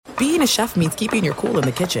being a chef means keeping your cool in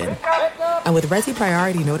the kitchen. And with Resi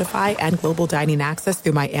Priority Notify and Global Dining Access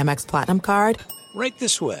through my Amex Platinum card, right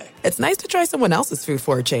this way. It's nice to try someone else's food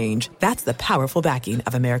for a change. That's the powerful backing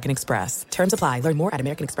of American Express. Terms apply. Learn more at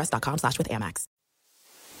americanexpress.com/withAmex.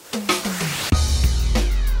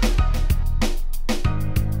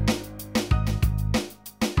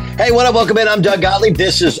 Hey, what up? Welcome in. I'm Doug Gottlieb.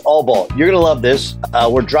 This is All Ball. You're going to love this.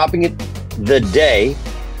 We're dropping it the day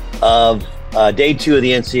of day 2 of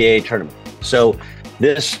the NCAA tournament. So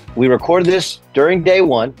we recorded this during day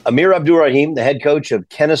 1. Amir Abdur-Rahim, the head coach of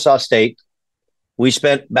Kennesaw State. We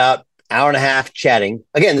spent about an hour and a half chatting.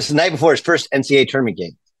 Again, this is the night before his first NCAA tournament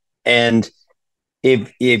game. And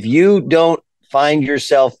if you don't find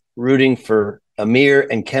yourself rooting for Amir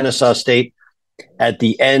and Kennesaw State at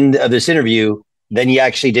the end of this interview, then you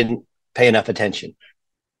actually didn't pay enough attention.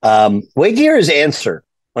 Wait to hear his answer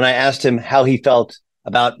when I asked him how he felt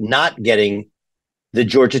about not getting the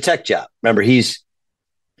Georgia Tech job. Remember, he's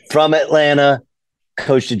from Atlanta,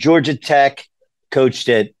 coached at Georgia Tech, coached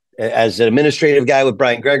as an administrative guy with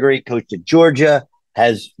Brian Gregory, coached at Georgia,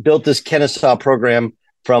 has built this Kennesaw program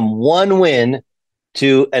from 1 win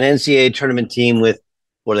to an NCAA tournament team with,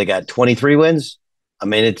 what do they got, 23 wins? I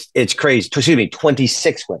mean, it's crazy.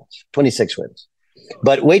 26 wins. 26 wins.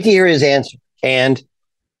 But wait to hear his answer, and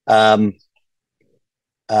you'll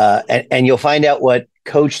find out what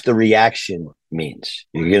coach the reaction means.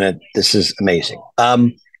 This is amazing.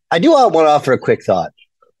 I do want to offer a quick thought,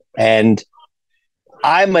 and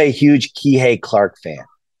I'm a huge Kihei Clark fan.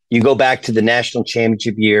 You go back to the national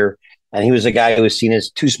championship year, and he was a guy who was seen as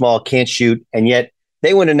too small, can't shoot, and yet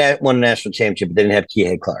they won a national championship, but they didn't have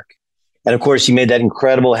Kihei Clark. And of course, he made that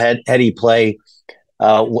incredible heady play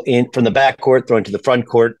from the backcourt, throwing to the front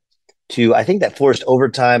court to, I think that forced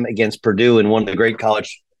overtime against Purdue in one of the great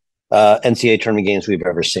college NCAA tournament games we've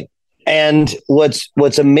ever seen. And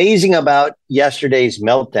what's amazing about yesterday's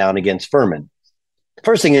meltdown against Furman, the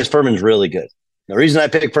first thing is Furman's really good. The reason I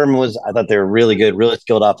picked Furman was I thought they were really good, really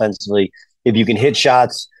skilled offensively. If you can hit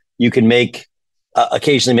shots, you can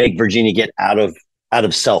occasionally make Virginia get out of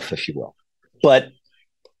self, if you will. But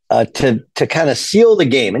to kind of seal the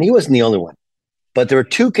game, and he wasn't the only one, but there were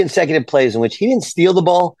 2 consecutive plays in which he didn't steal the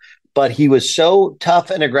ball, but he was so tough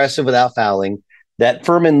and aggressive without fouling that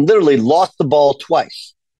Furman literally lost the ball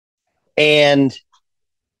twice. And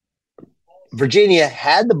Virginia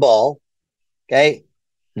had the ball. Okay.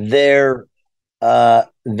 They're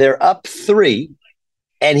up 3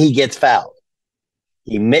 and he gets fouled.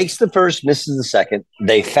 He makes the first, misses the second.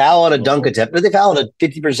 They foul on a dunk attempt, but they foul on a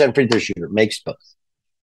 50% free throw shooter, makes both.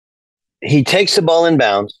 He takes the ball in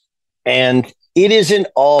bounds, and it isn't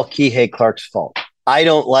all Kihei Clark's fault.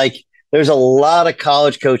 There's a lot of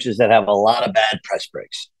college coaches that have a lot of bad press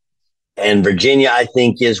breaks. And Virginia, I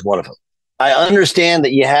think, is one of them. I understand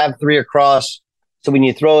that you have 3 across. So when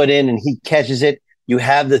you throw it in and he catches it, you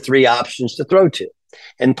have the 3 options to throw to.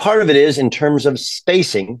 And part of it is in terms of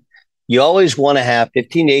spacing. You always want to have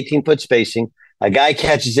 15 to 18 foot spacing. A guy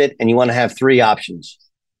catches it and you want to have 3 options.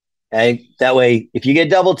 Okay? That way, if you get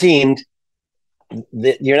double teamed,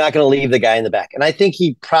 you're not going to leave the guy in the back. And I think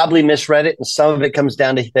he probably misread it, and some of it comes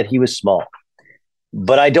down to that he was small.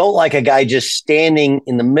 But I don't like a guy just standing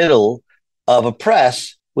in the middle of a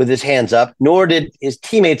press with his hands up, nor did his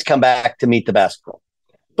teammates come back to meet the basketball.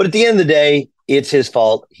 But at the end of the day, it's his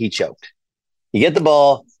fault. He choked. You get the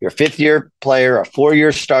ball, you're a 5th-year player, a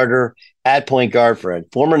 4-year starter at point guard for a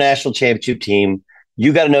former national championship team.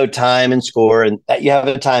 You got to know time and score, and that you have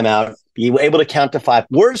a timeout. Be able to count to 5.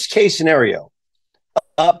 Worst case scenario,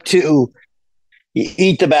 up to you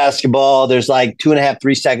eat the basketball. There's like 2.5,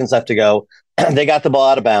 3 seconds left to go. They got the ball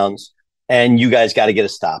out of bounds, and you guys got to get a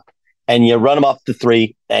stop. And you run them off the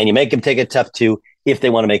 3, and you make them take a tough 2 if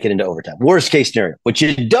they want to make it into overtime. Worst case scenario. What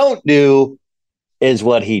you don't do is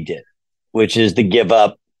what he did, which is the give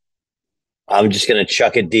up. I'm just going to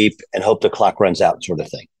chuck it deep and hope the clock runs out sort of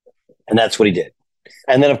thing. And that's what he did.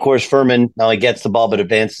 And then, of course, Furman not only gets the ball, but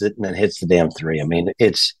advances it and then hits the damn 3. I mean,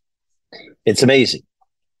 it's amazing.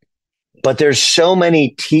 But there's so many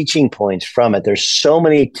teaching points from it. There's so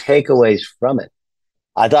many takeaways from it.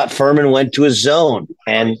 I thought Furman went to a zone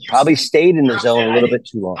and probably stayed in the zone a little bit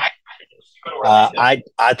too long. I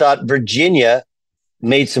thought Virginia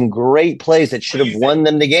made some great plays that should have won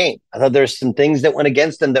them the game. I thought there's some things that went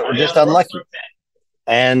against them that were just unlucky.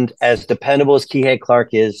 And as dependable as Kihei Clark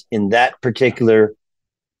is in that particular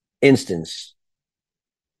instance,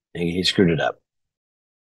 he screwed it up.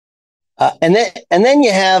 And then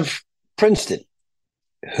you have Princeton,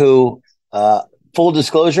 who, full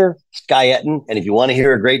disclosure, Sky Etten. And if you want to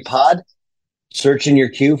hear a great pod, search in your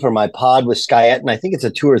queue for my pod with Sky Etten. I think it's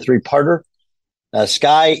a 2 or 3 parter.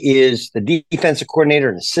 Sky is the defensive coordinator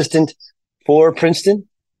and assistant for Princeton.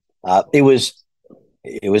 It was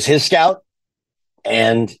his scout,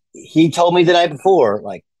 and he told me the night before,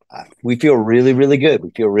 like, we feel really, really good.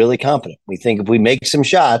 We feel really confident. We think if we make some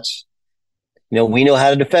shots, we know how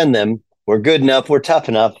to defend them. We're good enough. We're tough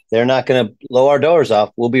enough. They're not going to blow our doors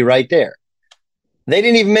off. We'll be right there. They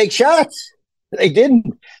didn't even make shots. They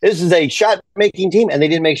didn't. This is a shot-making team, and they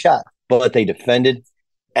didn't make shots, but they defended.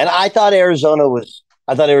 And I thought Arizona was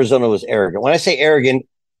arrogant. When I say arrogant,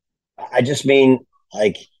 I just mean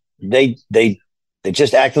like they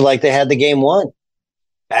just acted like they had the game won.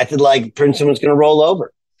 Acted like Princeton was going to roll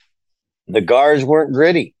over. The guards weren't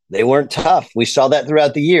gritty. They weren't tough. We saw that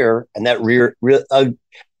throughout the year, and that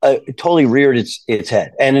totally reared its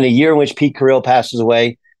head. And in a year in which Pete Carril passes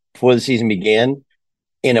away before the season began,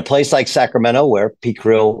 in a place like Sacramento, where Pete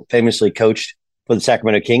Carril famously coached for the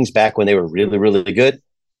Sacramento Kings back when they were really, really good,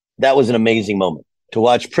 that was an amazing moment to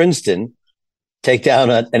watch Princeton take down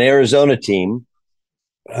an Arizona team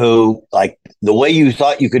who, like, the way you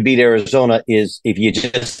thought you could beat Arizona is if you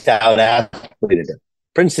just out-athleted them.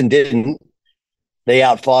 Princeton didn't. They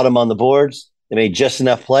outfought them on the boards. They made just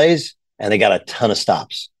enough plays, and they got a ton of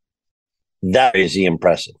stops. That is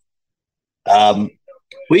impressive.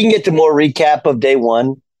 We can get to more recap of day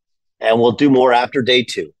one, and we'll do more after day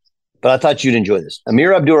two. But I thought you'd enjoy this.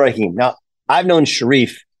 Amir Abdur-Rahim. Now, I've known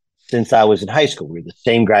Sharif since I was in high school. We were the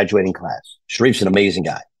same graduating class. Sharif's an amazing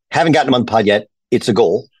guy. Haven't gotten him on the pod yet. It's a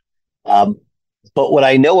goal. But what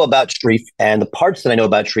I know about Sharif, and the parts that I know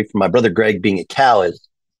about Sharif from my brother Greg being at Cal, is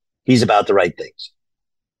he's about the right things.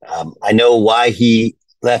 I know why he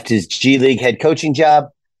left his G League head coaching job.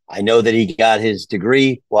 I know that he got his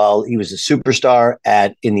degree while he was a superstar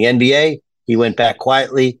in the NBA. He went back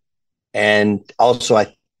quietly. And also,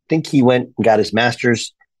 I think he went and got his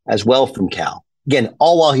master's as well from Cal. Again,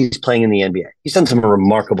 all while he's playing in the NBA. He's done some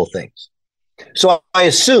remarkable things. So I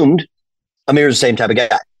assumed Amir's the same type of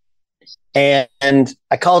guy. And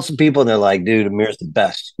I called some people, and they're like, dude, Amir's the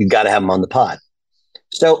best. You've got to have him on the pod.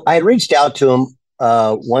 So I had reached out to him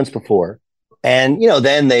once before. And,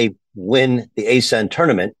 then they win the ASUN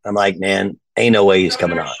tournament. I'm like, man, ain't no way he's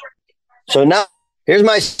coming on. So now here's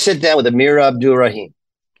my sit down with Amir Abdur-Rahim.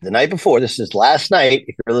 The night before, this is last night,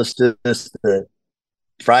 if you're listening to this, the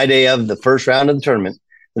Friday of the first round of the tournament,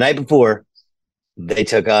 the night before, they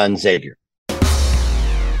took on Xavier.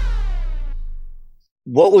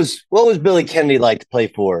 What was Billy Kennedy like to play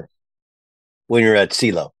for when you're at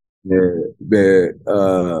CeeLo? Yeah,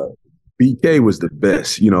 BK was the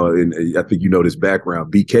best, and I think this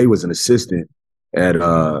background. BK was an assistant at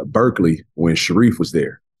Berkeley when Sharif was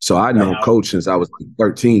there. So I know Coach since I was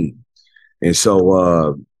 13. And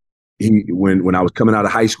so he, when I was coming out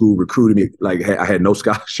of high school, recruited me, like I had no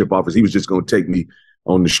scholarship offers. He was just going to take me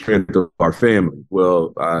on the strength of our family.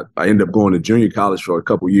 Well, I ended up going to junior college for a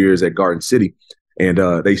couple years at Garden City. And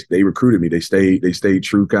they recruited me. They stayed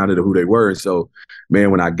true kind of to who they were. And so,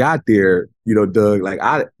 man, when I got there, Doug,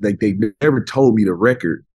 they never told me the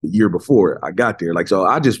record the year before I got there. So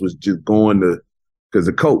I just was just going to because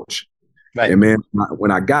the coach. Right. And man,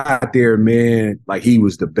 when I got there, man, he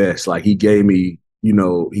was the best. He gave me,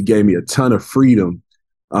 a ton of freedom,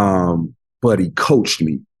 but he coached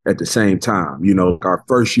me at the same time. Our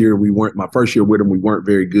first year my first year with him, we weren't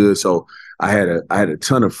very good. So I had a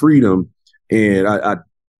ton of freedom. And I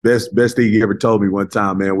best thing he ever told me one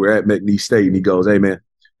time, man, we're at McNeese State, and he goes, hey, man,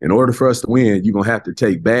 in order for us to win, you're going to have to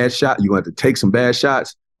take bad shots. You're going to have to take some bad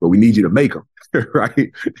shots, but we need you to make them,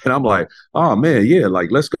 right? And I'm like, oh, man, yeah,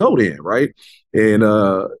 let's go then, right? And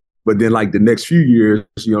but then, the next few years,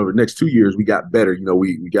 the next 2 years, we got better.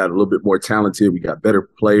 We got a little bit more talented. We got better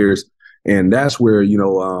players. And that's where,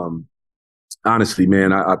 honestly,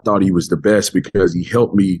 man, I thought he was the best because he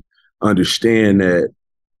helped me understand that,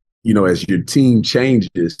 as your team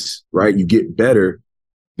changes, right, you get better,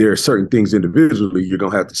 there are certain things individually you're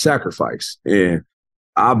going to have to sacrifice. And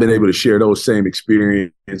I've been able to share those same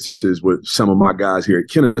experiences with some of my guys here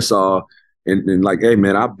at Kennesaw. And hey,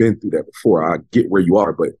 man, I've been through that before. I get where you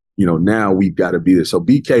are, but, now we've got to be there. So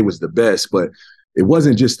BK was the best, but it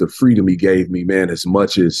wasn't just the freedom he gave me, man, as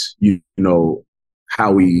much as,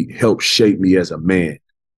 how he helped shape me as a man,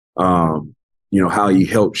 how he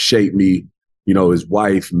helped shape me. His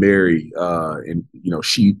wife, Mary, and,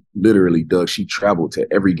 she literally, Doug, she traveled to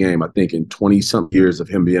every game. I think in 20-something years of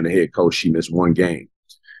him being a head coach, she missed one game.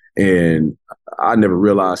 And I never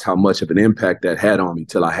realized how much of an impact that had on me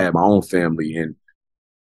till I had my own family. And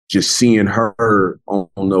just seeing her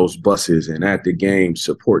on those buses and at the game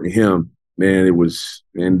supporting him, man,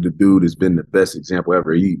 the dude has been the best example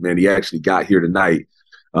ever. He actually got here tonight,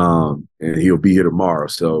 and he'll be here tomorrow.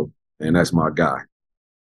 So, and that's my guy.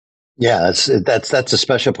 Yeah, that's a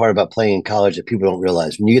special part about playing in college that people don't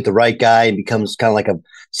realize. When you get the right guy and becomes kind of like a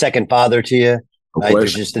second father to you, No right?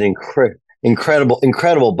 There's question. just an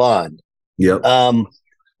incredible bond. Yep.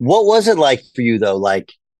 What was it like for you though?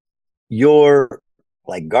 Like you're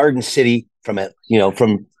like Garden City from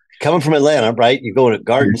coming from Atlanta, right? You're going to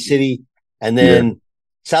Garden City, and Yeah. then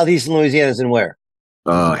Southeastern Louisiana is in where?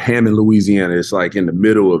 Hammond, Louisiana. It's like in the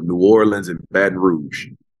middle of New Orleans and Baton Rouge.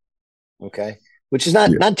 Okay, which is not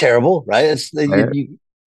Yeah. not terrible, right? No,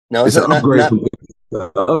 It's it's an upgrade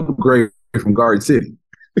not from Garden City.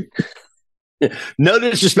 no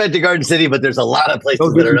disrespect to Garden City, but there's a lot of places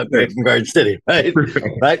No that are an upgrade disrespect. from Garden City, right?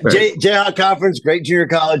 Right. Right. Jayhawk Conference, great junior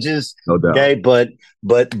colleges. No doubt. Okay, but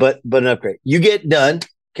an upgrade. You get done.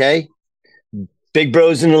 Okay, big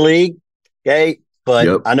bros in the league. Okay, but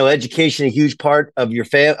Yep. I know education a huge part of your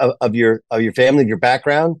of your family, of your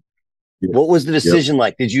background. Yep. What was the decision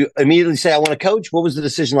like? Did you immediately say I want to coach? What was the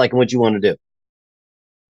decision like and what you want to do?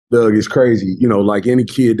 Doug, it's crazy. You know, like any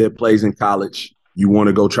kid that plays in college, you want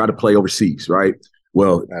to go try to play overseas, right?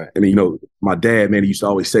 Well, Right. I mean, you know, my dad, man, he used to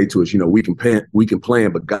always say to us, you know, we can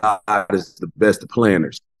plan, but God is the best of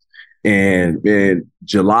planners. And then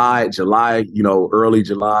July, you know, early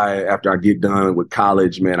July, after I get done with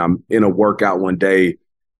college, man, I'm in a workout one day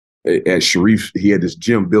at Sharif. He had this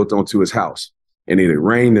gym built onto his house, and it had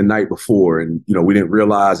rained the night before, and you know, we didn't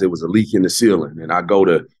realize it was a leak in the ceiling. And I go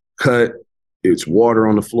to cut, it's water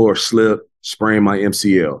on the floor, slip, sprain my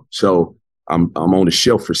MCL. So I'm on the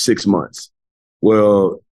shelf for 6 months.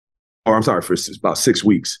 Well, or I'm sorry, for about 6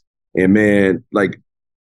 weeks. And man, like,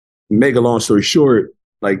 make a long story short,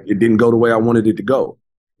 like it didn't go the way I wanted it to go.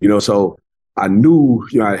 You know, so I knew,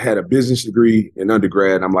 you know, I had a business degree in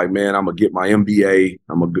undergrad. And I'm like, man, I'm gonna get my MBA.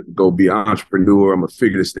 I'm gonna go be an entrepreneur. I'm gonna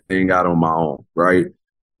figure this thing out on my own, right?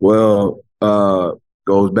 Well,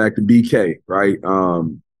 goes back to BK, right?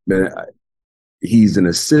 Man, he's an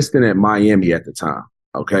assistant at Miami at the time.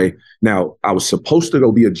 Okay. Now, I was supposed to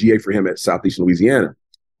go be a GA for him at Southeastern Louisiana.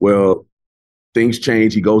 Well, things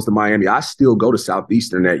change. He goes to Miami. I still go to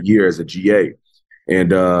Southeastern that year as a GA.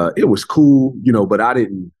 And it was cool, you know, but I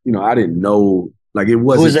didn't know, like it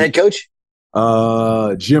wasn't. Who was the head coach?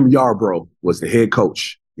 Jim Yarbrough was the head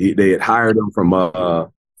coach. They had hired him from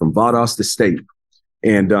Valdosta State.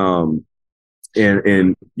 And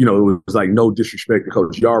you know, it was like no disrespect to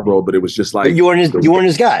Coach Yarbrough, but it was just like But you weren't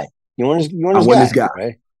his guy. You weren't his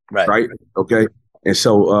guy. Right. Okay. And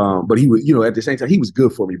so, but he was, you know, at the same time, he was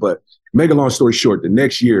good for me. But make a long story short, the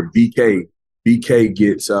next year, BK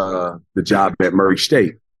gets the job at Murray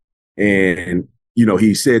State. And, you know,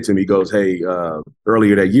 he said to me, he goes, hey,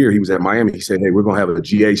 earlier that year, he was at Miami. He said, hey, we're going to have a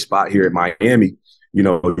GA spot here at Miami. You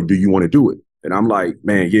know, do you want to do it? And I'm like,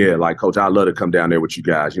 man, yeah, like, coach, I'd love to come down there with you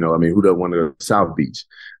guys. You know, I mean, who doesn't want to go to South Beach?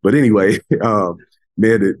 But anyway,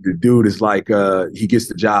 man, the dude is like, he gets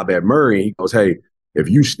the job at Murray. And he goes, hey, if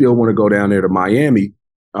you still want to go down there to Miami,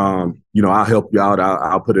 you know, I'll help you out.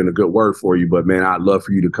 I'll put in a good word for you. But, man, I'd love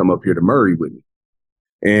for you to come up here to Murray with me.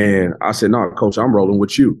 And I said, no, coach, I'm rolling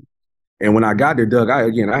with you. And when I got there, Doug, I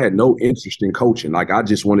had no interest in coaching. Like, I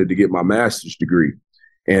just wanted to get my master's degree.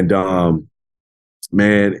 And,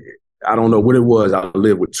 man, I don't know what it was. I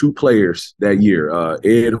lived with two players that year,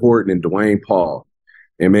 Ed Horton and Dwayne Paul.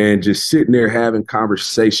 And, man, just sitting there having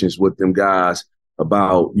conversations with them guys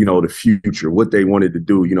about, you know, the future, what they wanted to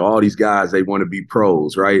do. You know, all these guys, they want to be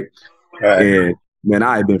pros, right? And, man,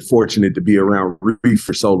 I had been fortunate to be around Reef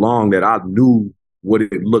for so long that I knew what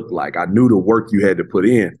it looked like. I knew the work you had to put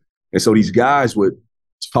in. And so these guys would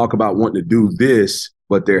talk about wanting to do this,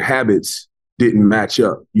 but their habits didn't match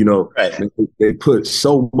up. You know, They put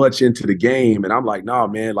so much into the game. And I'm like, nah,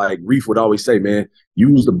 man, like Reef would always say, man,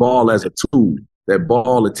 use the ball as a tool. That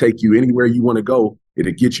ball will take you anywhere you want to go.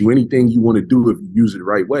 It'll get you anything you want to do if you use it the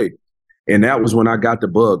right way. And that was when I got the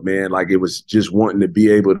bug, man. Like, it was just wanting to be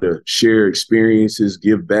able to share experiences,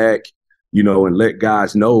 give back, you know, and let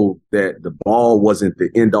guys know that the ball wasn't the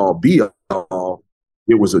end all be all.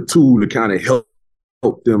 It was a tool to kind of help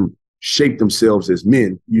them shape themselves as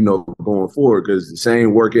men, you know, going forward. Because the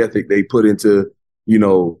same work ethic they put into, you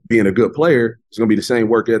know, being a good player, it's going to be the same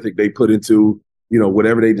work ethic they put into, you know,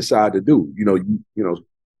 whatever they decide to do. You know,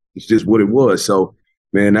 it's just what it was. So,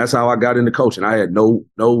 man, that's how I got into coaching. I had no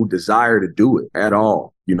desire to do it at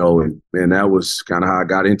all, you know, and that was kind of how I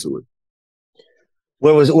got into it.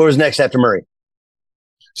 What was next after Murray?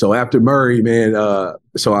 So after Murray, man,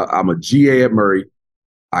 I'm a GA at Murray.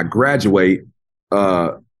 I graduate.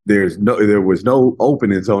 There was no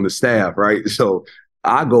openings on the staff, right? So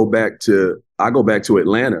I go back to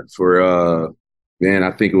Atlanta for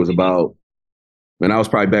I think it was I was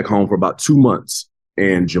probably back home for about 2 months.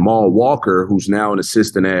 And Jamal Walker, who's now an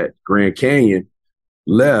assistant at Grand Canyon,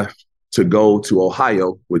 left to go to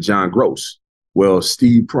Ohio with John Gross. Well,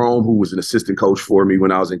 Steve Prohm, who was an assistant coach for me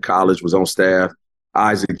when I was in college, was on staff.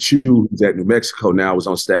 Isaac Chu, who's at New Mexico now, was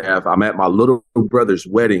on staff. I'm at my little brother's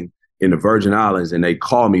wedding in the Virgin Islands, and they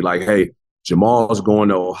call me like, hey, Jamal's going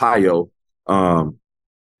to Ohio.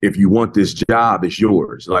 If you want this job, it's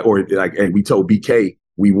yours. Hey, we told BK,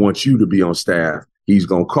 we want you to be on staff. He's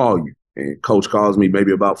going to call you. And coach calls me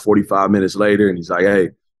maybe about 45 minutes later, and he's like, hey,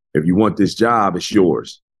 if you want this job, it's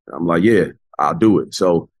yours. And I'm like, yeah, I'll do it.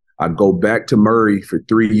 So I go back to Murray for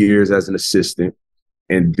 3 years as an assistant,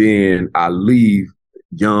 and then I leave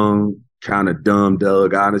young, kind of dumb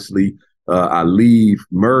Doug, honestly. I leave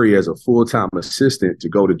Murray as a full-time assistant to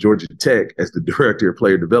go to Georgia Tech as the director of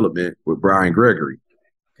player development with Brian Gregory.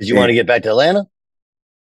 Did you want to get back to Atlanta?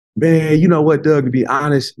 Man, you know what, Doug, to be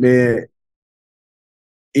honest, man,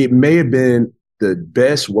 it may have been the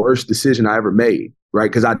best, worst decision I ever made, right?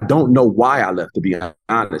 Because I don't know why I left, to be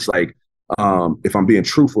honest. Like, if I'm being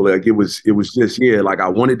truthful, like it was just, like I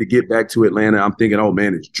wanted to get back to Atlanta. I'm thinking, oh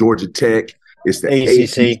man, it's Georgia Tech. It's the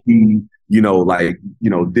ACC.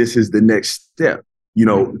 This is the next step,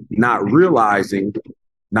 not realizing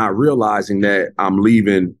that I'm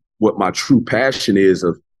leaving what my true passion is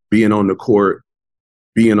of being on the court,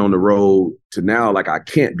 being on the road, to now, like, I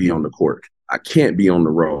can't be on the court. I can't be on the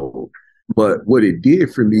road. But what it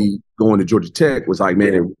did for me going to Georgia Tech was like,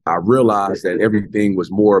 man, I realized that everything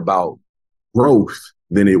was more about growth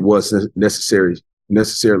than it was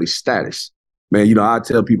necessarily status. Man, I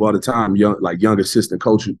tell people all the time, young assistant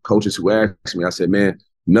coaches who ask me, I said, man,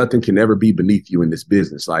 nothing can ever be beneath you in this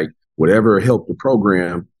business. Like, whatever helped the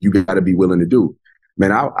program, you got to be willing to do.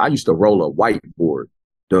 Man, I used to roll a whiteboard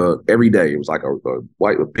every day. It was like a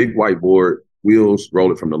big whiteboard, wheels,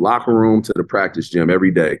 roll it from the locker room to the practice gym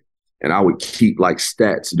every day. And I would keep like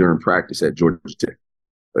stats during practice at Georgia Tech.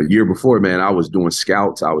 A year before, man, I was doing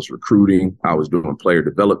scouts, I was recruiting, I was doing player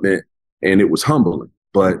development, and it was humbling.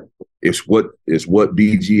 But it's what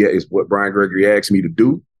Brian Gregory asked me to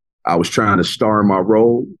do. I was trying to star in my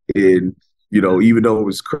role, and even though it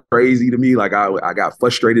was crazy to me, like I got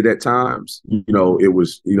frustrated at times. It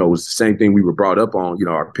was the same thing we were brought up on.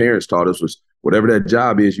 Our parents taught us was whatever that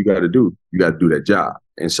job is, you got to do that job.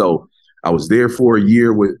 And so I was there for a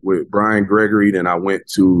year with Brian Gregory. Then I went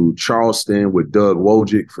to Charleston with Doug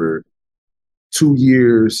Wojcik for 2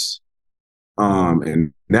 years.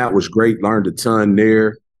 And that was great. Learned a ton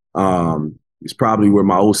there. It's probably where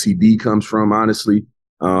my OCD comes from, honestly.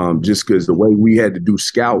 Just because the way we had to do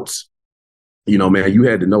scouts, man, you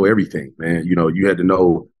had to know everything, man. You had to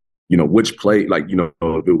know, which play, like,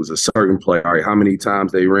 if it was a certain play, all right, how many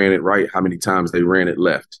times they ran it right, how many times they ran it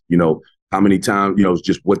left, how many times, it was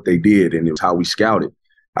just what they did, and it was how we scouted.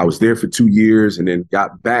 I was there for 2 years and then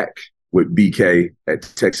got back with BK at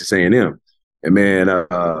Texas A&M. And, man,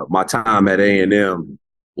 my time at A&M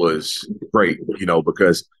was great,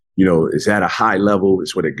 because, it's at a high level.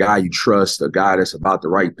 It's with a guy you trust, a guy that's about the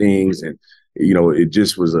right things. And, it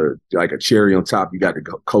just was like a cherry on top. You got to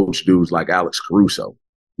coach dudes like Alex Caruso,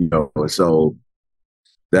 so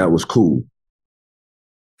that was cool.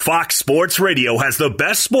 Fox Sports Radio has the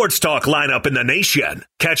best sports talk lineup in the nation.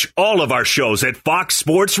 Catch all of our shows at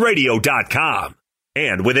foxsportsradio.com.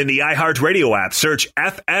 And within the iHeartRadio app, search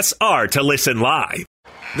FSR to listen live.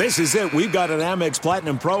 This is it. We've got an Amex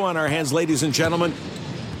Platinum Pro on our hands, ladies and gentlemen.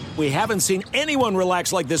 We haven't seen anyone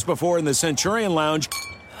relax like this before in the Centurion Lounge.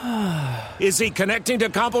 Is he connecting to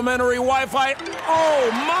complimentary Wi-Fi? Oh,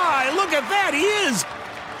 my. Look at that. He is.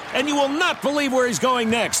 And you will not believe where he's going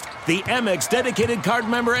next. The Amex dedicated card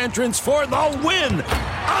member entrance for the win.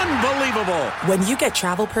 Unbelievable. When you get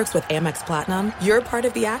travel perks with Amex Platinum, you're part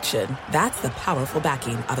of the action. That's the powerful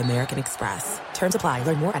backing of American Express. Terms apply.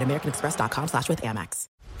 Learn more at americanexpress.com/withAmex.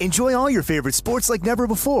 Enjoy all your favorite sports like never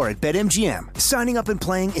before at BetMGM. Signing up and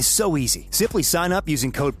playing is so easy. Simply sign up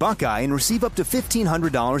using code Buckeye and receive up to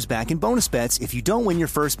 $1,500 back in bonus bets if you don't win your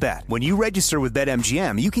first bet. When you register with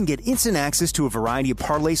BetMGM, you can get instant access to a variety of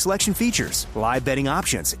parlay selection features, live betting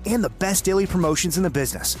options, and the best daily promotions in the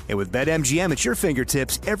business. And with BetMGM at your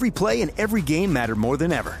fingertips, every play and every game matter more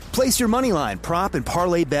than ever. Place your moneyline, prop, and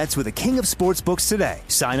parlay bets with the king of sportsbooks today.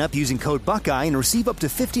 Sign up using code Buckeye and receive up to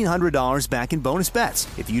 $1,500 back in bonus bets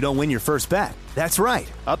if you don't win your first bet. That's right,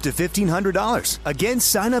 up to $1,500. Again,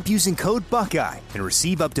 sign up using code Buckeye and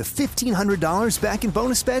receive up to $1,500 back in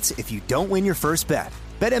bonus bets if you don't win your first bet.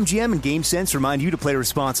 BetMGM and GameSense remind you to play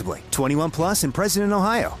responsibly. 21 plus and present in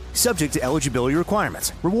Ohio. Subject to eligibility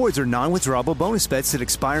requirements. Rewards are non-withdrawable bonus bets that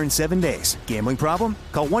expire in 7 days. Gambling problem?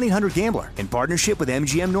 Call 1-800-GAMBLER in partnership with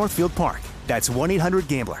MGM Northfield Park. That's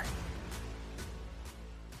 1-800-GAMBLER.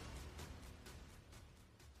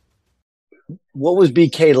 what was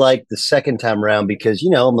BK like the second time around? Because,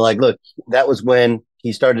 I'm like, look, that was when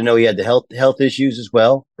he started to know he had the health issues as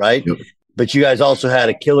well, right? Yep. But you guys also had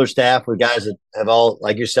a killer staff with guys that have all,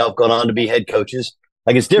 like yourself, gone on to be head coaches.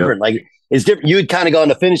 Like, it's different. Yep. Like, it's different. You had kind of gone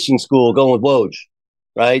to finishing school going with Woj,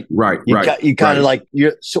 right? Right. You kind of like,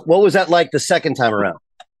 so what was that like the second time around?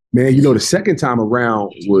 Man, the second time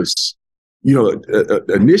around was,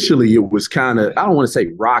 initially it was kind of, I don't want to say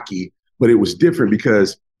rocky, but it was different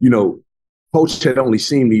because, Coach had only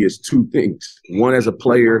seen me as two things, one as a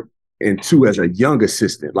player and two as a young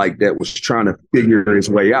assistant, like that was trying to figure his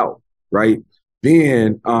way out, right?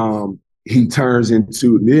 Then he turns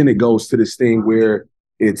into, then it goes to this thing where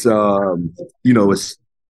it's, it's,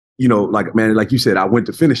 like, man, like you said, I went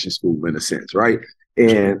to finishing school in a sense, right?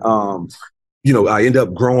 And, I end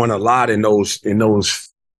up growing a lot in those,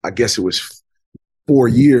 I guess it was 4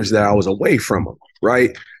 years that I was away from him,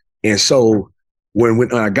 right? And so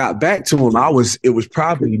when I got back to him, it was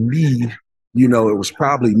probably me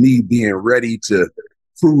being ready to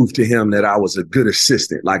prove to him that I was a good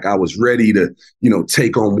assistant. Like I was ready to,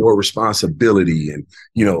 take on more responsibility and,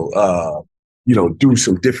 do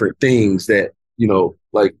some different things that,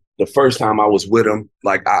 like the first time I was with him,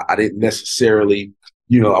 like I didn't necessarily,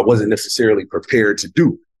 I wasn't necessarily prepared to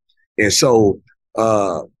do. And so,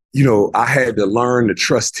 I had to learn to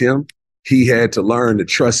trust him. He had to learn to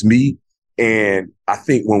trust me. And I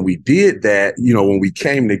think when we did that, when we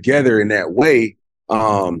came together in that way,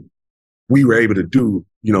 we were able to do,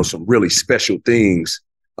 some really special things.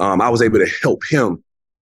 I was able to help him,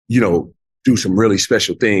 do some really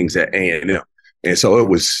special things at A&M. And so it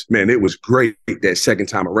was great that second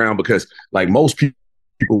time around because like most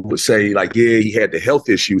people would say like, yeah, he had the health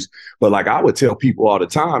issues. But like I would tell people all the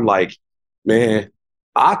time, like, man,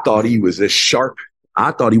 I thought he was as sharp.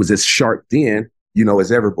 I thought he was as sharp then,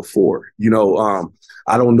 as ever before.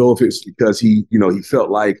 I don't know if it's because he felt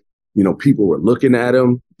like, people were looking at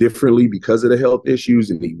him differently because of the health issues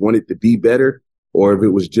and he wanted to be better, or if it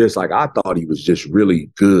was just like, I thought he was just really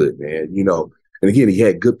good, man, and again, he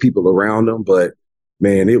had good people around him, but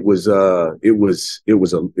man, it was a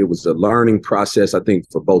learning process, I think,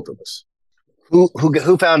 for both of us.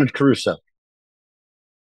 Who founded Caruso?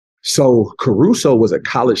 So Caruso was a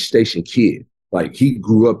College Station kid. Like he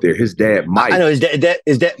grew up there. His dad, Mike. I know his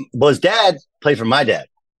dad played for my dad.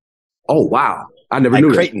 Oh, wow. I never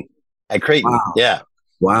knew Creighton. that. At Creighton. Wow. Yeah.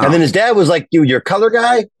 Wow. And then his dad was like your color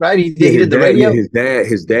guy, right? He did the radio. Yeah,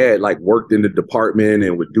 his dad like worked in the department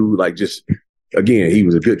and would do like just, again, he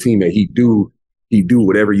was a good teammate. He'd do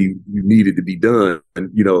whatever you needed to be done,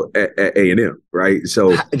 at A&M, right?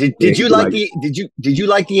 So did you like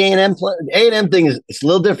the A&M A&M thing? It's a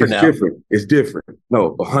little different now. It's different.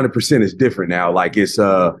 No, 100% is different now. Like it's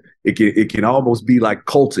it can almost be like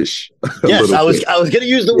cultish. Yes, I was going to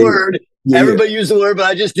use the word. Yeah. Everybody used the word, but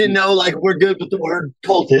I just didn't know like we're good with the word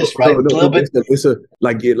cultish, right? No, a little bit.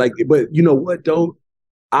 But you know what though?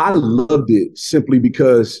 I loved it simply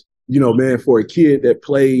because man, for a kid that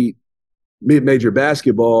played mid-major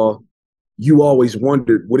basketball, you always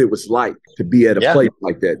wondered what it was like to be at a place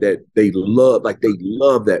like that they love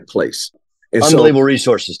that place. And unbelievable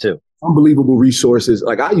resources too. Unbelievable resources.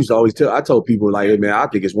 Like I used to always I told people like, hey man, I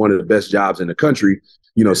think it's one of the best jobs in the country,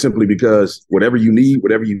 simply because whatever you need,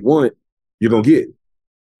 whatever you want, you're going to get.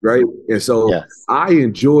 Right. And so I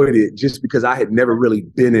enjoyed it just because I had never really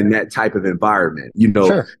been in that type of environment,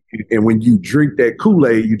 Sure. And when you drink that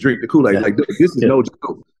Kool-Aid, you drink the Kool-Aid. Yeah. Like this is no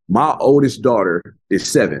joke. My oldest daughter is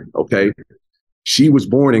 7, okay? She was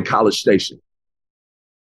born in College Station.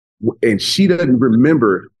 And she doesn't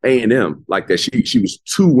remember A&M like that. She was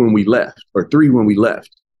 2 when we left, or 3 when we left.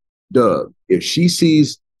 Doug, if she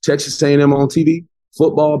sees Texas A&M on TV,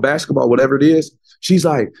 football, basketball, whatever it is, she's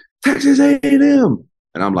like, Texas A&M.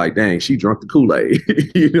 And I'm like, dang, she drunk the Kool-Aid.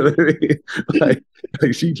 You know what I mean?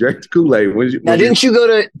 Like she drank the Kool-Aid. Now, didn't you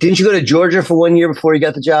go to Georgia for 1 year before you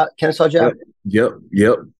got the Kennesaw job? Yep.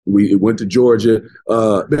 We went to Georgia.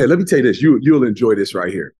 Man, let me tell you this. You'll enjoy this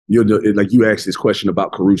right here. You asked this question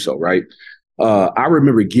about Caruso, right? I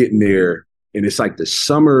remember getting there, and it's like the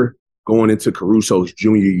summer going into Caruso's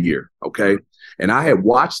junior year, okay? And I had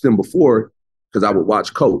watched them before because I would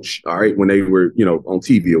watch Coach, all right, when they were, on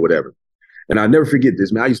TV or whatever. And I'll never forget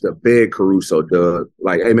this, man. I used to beg Caruso, Doug,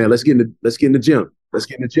 like, hey, man, let's get in the gym. Let's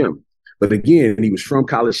get in the gym. But again, he was from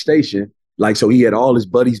College Station. Like, so he had all his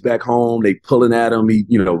buddies back home. They pulling at him. He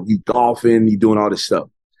golfing. He doing all this stuff.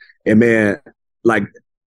 And, man,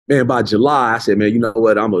 by July, I said, man, you know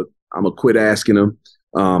what? I'm a quit asking him.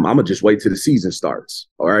 I'm going to just wait till the season starts.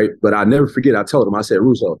 All right. But I never forget. I told him, I said,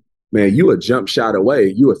 Russo, man, you a jump shot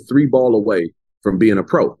away. You a 3 ball away from being a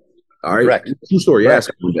pro. All right. Correct. True story. Correct. Ask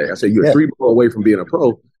him one day. I said, you're 3 more away from being a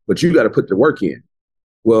pro, but you got to put the work in.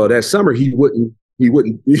 Well, that summer he wouldn't, he'd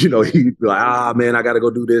be like, man, I got to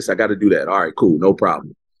go do this. I got to do that. All right, cool. No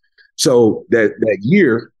problem. So that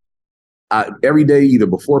year, every day, either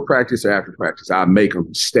before practice or after practice, I make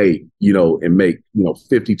him stay, and make,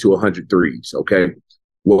 50 to 100 threes. Okay.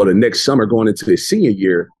 Well, the next summer going into his senior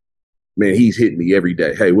year, man, he's hitting me every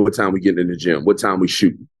day. Hey, what time we getting in the gym? What time we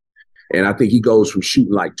shooting? And I think he goes from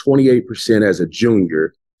shooting like 28% as a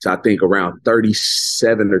junior to I think around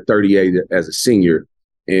 37 or 38 as a senior.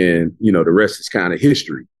 And, the rest is kind of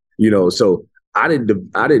history, so I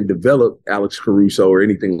didn't develop Alex Caruso or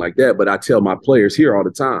anything like that. But I tell my players here all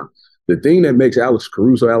the time, the thing that makes Alex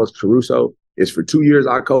Caruso is for 2 years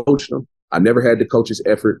I coached him. I never had the coach's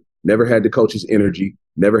effort, never had the coach's energy,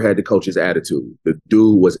 never had the coach's attitude. The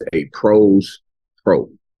dude was a pro's pro.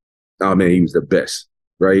 Oh, man, he was the best.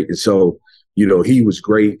 Right. And so, he was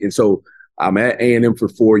great. And so I'm at A&M for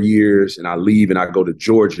 4 years and I leave and I go to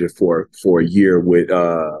Georgia for a year with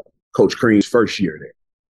Coach Crean's first year there.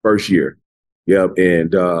 First year. Yep.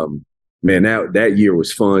 And man, that year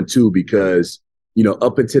was fun, too, because,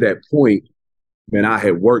 up until that point, man, I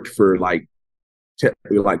had worked for like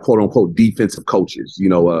quote unquote defensive coaches.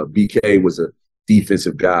 BK was a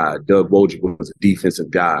defensive guy. Doug Wojcik was a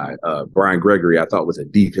defensive guy. Brian Gregory, I thought, was a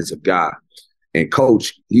defensive guy. And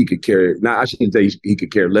Coach, he could care. Now, I shouldn't say he could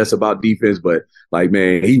care less about defense, but like,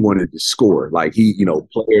 man, he wanted to score. Like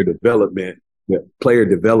player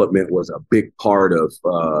development was a big part of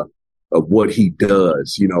what he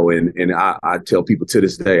does. And I tell people to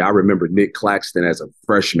this day, I remember Nick Claxton as a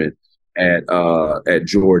freshman at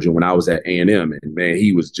Georgia when I was at A&M, and man,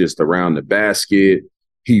 he was just around the basket.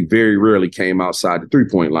 He very rarely came outside the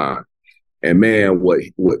 3-point line. And man,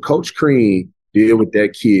 what Coach Crean did with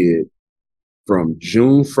that kid from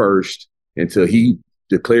June 1st until he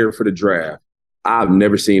declared for the draft, I've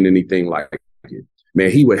never seen anything like it.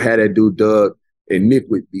 Man, he would have that dude, Doug, and Nick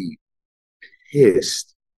would be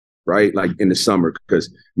pissed, right? Like in the summer,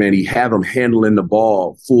 because, man, he have him handling the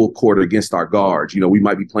ball full court against our guards. We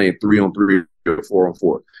might be playing 3-on-3 or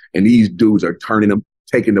 4-on-4, and these dudes are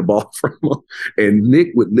taking the ball from him. And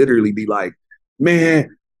Nick would literally be like,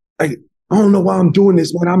 man, I don't know why I'm doing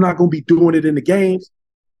this, man. I'm not going to be doing it in the games.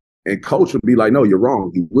 And Coach would be like, no, you're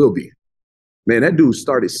wrong. He will be. Man, that dude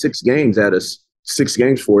started 6 games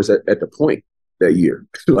for us at the point that year.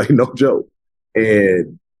 Like, no joke.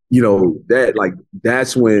 And,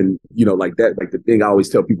 that's when, the thing I always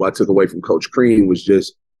tell people I took away from Coach Crean was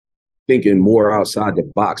just thinking more outside the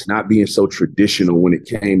box, not being so traditional when it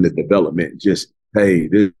came to development. Just, hey,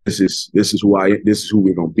 this is who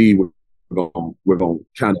we're going to be. We're going to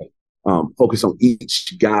kind of focus on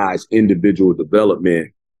each guy's individual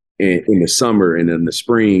development in the summer and in the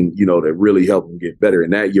spring, to really help them get better.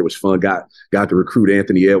 And that year was fun. Got to recruit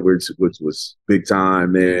Anthony Edwards, which was big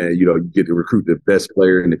time, man. You get to recruit the best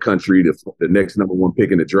player in the country, the next number 1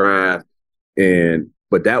 pick in the draft.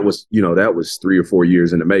 But that was 3 or 4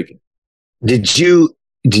 years in the making.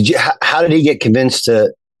 How did he get convinced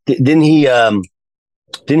to, didn't he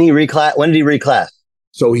reclass? When did he reclass?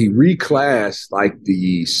 So he reclassed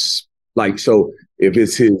so if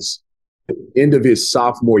it's his end of his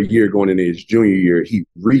sophomore year going into his junior year, he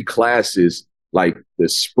reclasses like the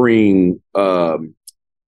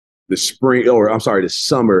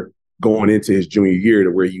summer going into his junior year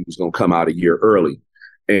to where he was going to come out a year early.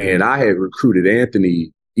 And I had recruited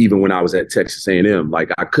Anthony even when I was at Texas A&M.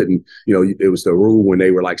 Like I couldn't, it was the rule when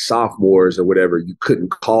they were like sophomores or whatever, you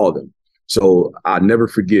couldn't call them. So I never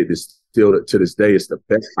forget this. Still to this day, it's the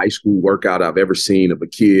best high school workout I've ever seen of a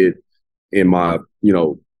kid in my,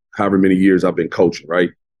 however many years I've been coaching, right?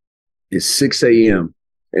 It's 6 a.m.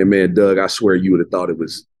 And man, Doug, I swear you would have thought it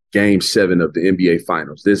was game 7 of the NBA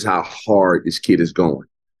finals. This is how hard this kid is going.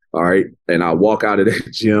 All right. And I walk out of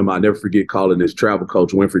that gym. I never forget calling this travel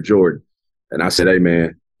coach, Winford Jordan. And I said, hey,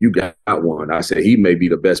 man, you got one. I said, he may be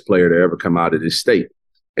the best player to ever come out of this state.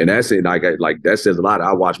 And that's it. Like that says a lot.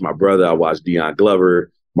 I watched my brother. I watched Deion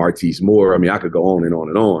Glover, Martise Moore. I mean, I could go on and on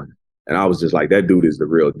and on. And I was just like, that dude is the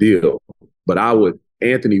real deal. But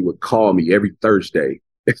Anthony would call me every Thursday.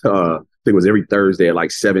 I think it was every Thursday at like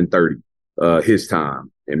 7:30 his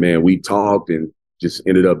time. And man, we talked and just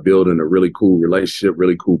ended up building a really cool relationship,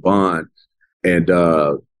 really cool bond. And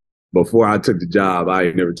before I took the job, I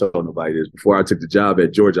ain't never told nobody this. Before I took the job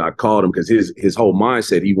at Georgia, I called him because his whole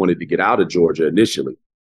mindset, he wanted to get out of Georgia initially.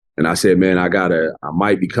 And I said, man, I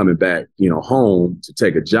might be coming back, home to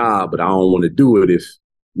take a job, but I don't want to do it if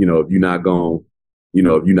you're not going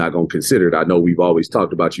to consider it. I know we've always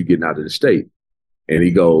talked about you getting out of the state. And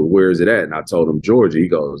he goes, where is it at? And I told him, Georgia. He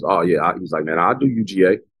goes, oh, yeah. He's like, man, I'll do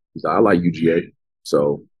UGA. He's like, I like UGA.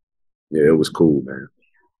 So yeah, it was cool, man.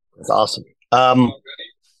 That's awesome.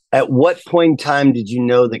 At what point in time did you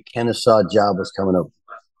know the Kennesaw job was coming up?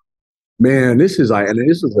 Man, this was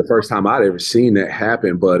the first time I'd ever seen that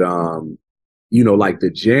happen. But like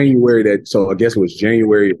the January so I guess it was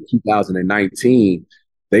January of 2019,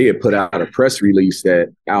 they had put out a press release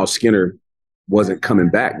that Al Skinner wasn't coming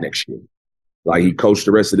back next year. Like he coached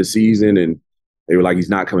the rest of the season and they were like, he's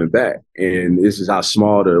not coming back. And this is how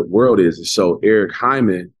small the world is. And so Eric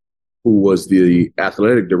Hyman, who was the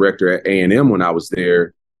athletic director at A&M when I was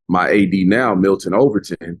there, my AD now, Milton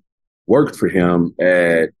Overton, worked for him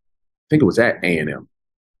I think it was at A&M.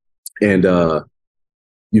 And,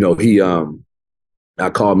 I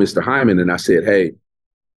called Mr. Hyman and I said, hey,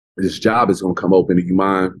 this job is going to come open. Do you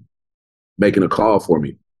mind making a call for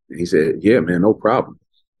me? And he said, yeah, man, no problem.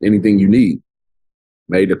 Anything you need.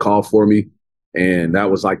 Made the call for me. And that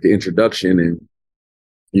was like the introduction. And,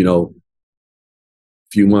 a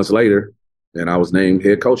few months later, and I was named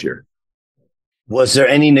head coach here. Was there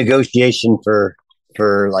any negotiation for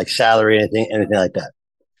like salary, anything like that?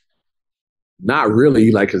 Not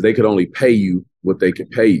really, like, because they could only pay you what they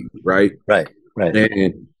could pay you, right? Right.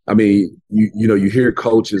 And I mean, you hear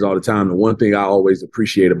coaches all the time. The one thing I always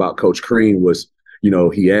appreciate about Coach Crean was,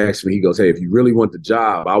 he asked me, he goes, hey, if you really want the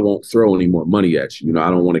job, I won't throw any more money at you. I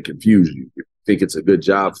don't want to confuse you. If you think it's a good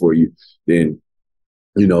job for you, then,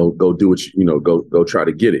 go do what go try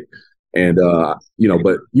to get it. And,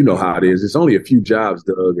 but you know how it is. It's only a few jobs,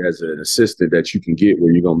 Doug, as an assistant that you can get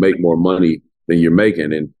where you're going to make more money than you're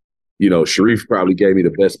making. And, Sharif probably gave me the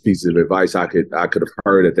best piece of advice I could have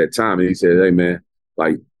heard at that time. And he said, hey, man,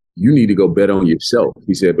 like, you need to go bet on yourself.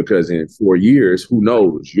 He said, because in 4 years, who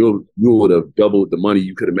knows, you would have doubled the money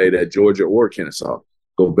you could have made at Georgia or Kennesaw.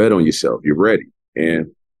 Go bet on yourself. You're ready.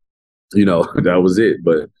 And, that was it.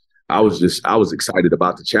 But I was excited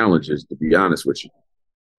about the challenges, to be honest with you.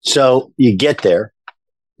 So you get there.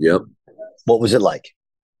 Yep. What was it like?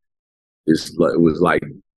 It was like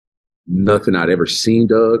nothing I'd ever seen,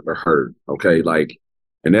 Doug, or heard. Okay. Like,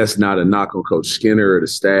 and that's not a knock on Coach Skinner or the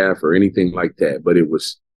staff or anything like that. But it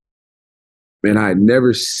was, man, I had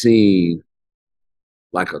never seen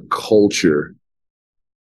like a culture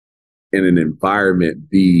and an environment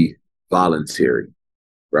be voluntary,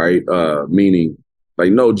 right? Meaning,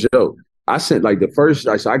 like, no joke. I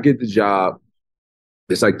get the job.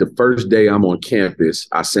 It's like the first day I'm on campus,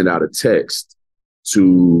 I sent out a text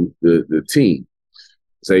to the team.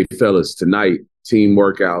 Say, fellas, tonight, team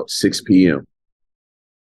workout, 6 p.m.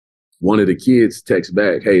 One of the kids texts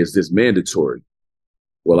back, hey, is this mandatory?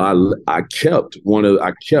 Well, I kept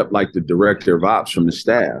like the director of ops from the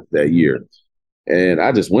staff that year. And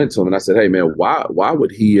I just went to him and I said, hey, man, why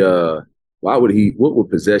would what would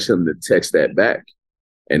possess him to text that back?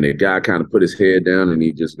 And the guy kind of put his head down and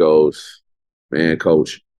he just goes, man,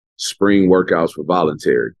 coach, spring workouts were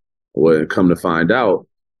voluntary. Well, come to find out,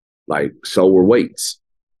 like, so were weights.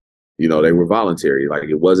 They were voluntary. Like,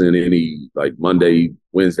 it wasn't any like Monday,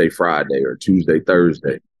 Wednesday, Friday, or Tuesday,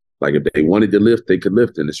 Thursday. Like, if they wanted to lift, they could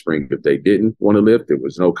lift in the spring. If they didn't want to lift, there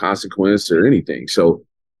was no consequence or anything. So,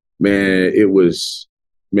 man, it was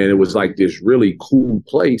like this really cool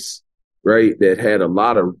place, right? That had a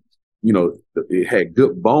lot of, it had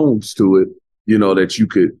good bones to it, that you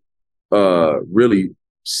could really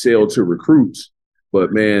sell to recruits.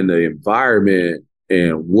 But, man, the environment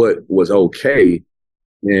and what was okay,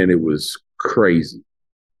 man, it was crazy.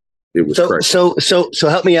 It was crazy. So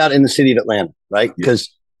help me out in the city of Atlanta, right?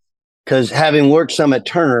 Because having worked some at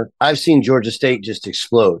Turner, I've seen Georgia State just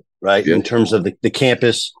explode, right? Yeah. In terms of the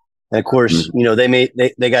campus. And of course,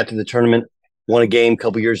 they got to the tournament, won a game a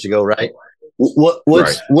couple years ago, right?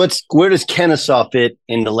 Where does Kennesaw fit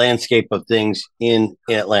in the landscape of things in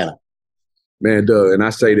Atlanta? Man, Doug, and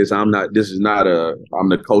I say this, I'm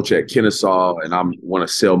the coach at Kennesaw and I want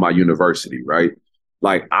to sell my university, right?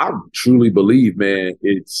 Like, I truly believe, man,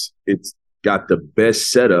 it's got the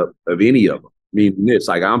best setup of any of them. I mean, it's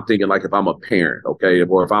like, I'm thinking like if I'm a parent, okay,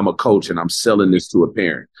 or if I'm a coach and I'm selling this to a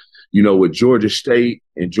parent, with Georgia State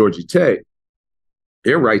and Georgia Tech,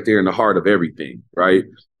 they're right there in the heart of everything, right?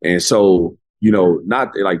 And so,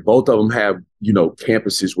 not like both of them have,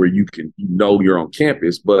 campuses where you can, you're on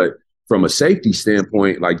campus, but from a safety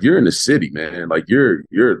standpoint, like, you're in the city, man. Like, you're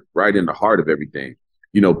right in the heart of everything.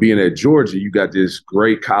 Being at Georgia, you got this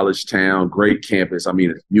great college town, great campus. I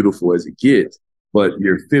mean, it's beautiful as it gets, but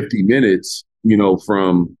you're 50 minutes,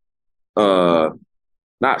 from not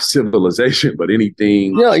civilization, but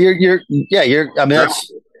anything. No, I mean,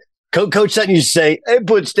 Coach Sutton used to say, "Hey,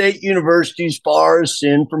 put state universities far as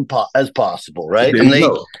as possible." Right? There you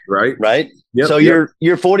go, right? Right. Yep, so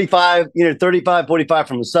you're 45, 35, 45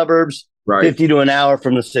 from the suburbs, right? 50 to an hour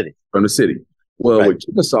from the city. From the city. Well, with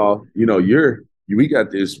Kennesaw, we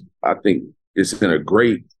got this. I think it's in a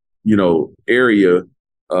great, area,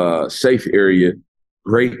 safe area,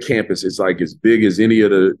 great campus. It's like as big as any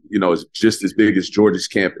of the, it's just as big as Georgia's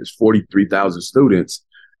campus, 43,000 students.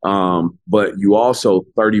 But you also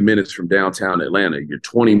 30 minutes from downtown Atlanta. You're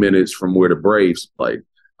 20 minutes from where the Braves play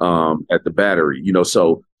at the Battery.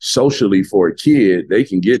 So socially for a kid, they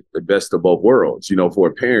can get the best of both worlds. For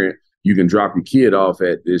a parent, you can drop your kid off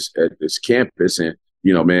at this campus, and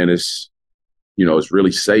man, it's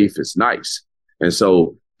really safe. It's nice, and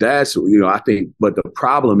so that's I think. But the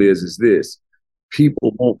problem is this: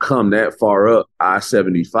 people won't come that far up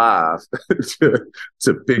I-75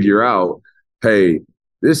 to figure out, hey,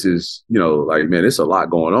 this is, man, it's a lot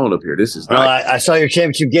going on up here. This is nice. I saw your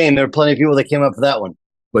championship game. There were plenty of people that came up for that one.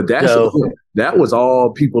 But that was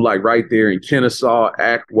all people like right there in Kennesaw,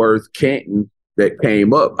 Acworth, Canton that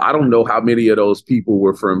came up. I don't know how many of those people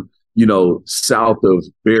were from, south of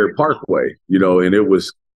Baird Parkway,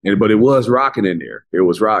 and but it was rocking in there. It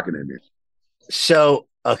was rocking in there. So,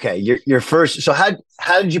 okay, your first. So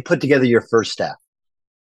how did you put together your first staff?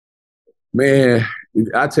 Man,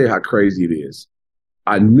 I tell you how crazy it is.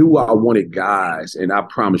 I knew I wanted guys, and I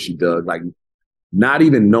promise you, Doug, like not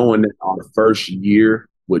even knowing that our first year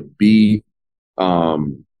would be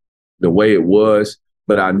the way it was,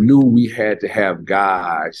 but I knew we had to have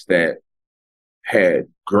guys that had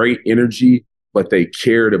great energy, but they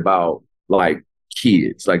cared about like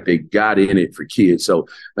kids, like they got in it for kids. So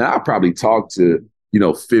I probably talked to,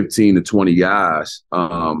 15 to 20 guys,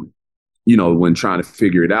 when trying to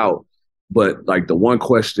figure it out. But like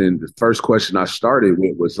the first question I started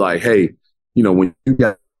with was like, hey, when you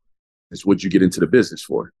got this, what'd you get into the business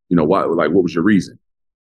for? Why? Like, what was your reason?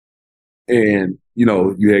 And,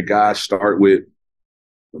 you had guys start with,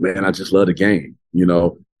 man, I just love the game,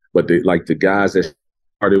 but the guys that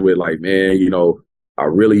started with like, man, I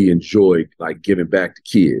really enjoy like giving back to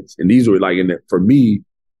kids. And these were like, for me,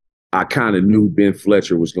 I kind of knew Ben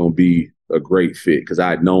Fletcher was going to be a great fit because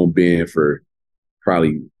I had known Ben for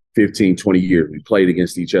probably 15, 20 years. We played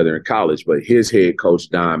against each other in college, but his head coach,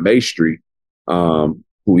 Don Maestri,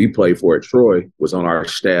 who he played for at Troy, was on our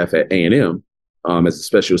staff at A&M as a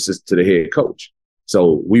special assistant to the head coach.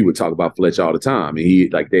 So we would talk about Fletcher all the time.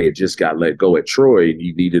 And they had just got let go at Troy and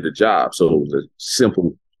he needed a job. So it was a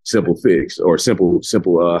simple fix or simple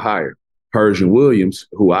hire. Persian Williams,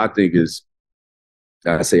 who I think is,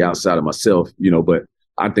 I say outside of myself, but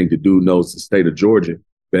I think the dude knows the state of Georgia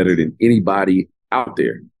better than anybody out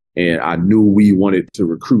there. And I knew we wanted to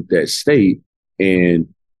recruit that state, and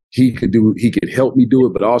he could help me do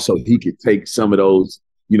it, but also he could take some of those,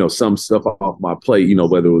 some stuff off my plate,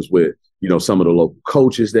 whether it was with, some of the local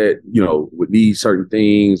coaches that, would need certain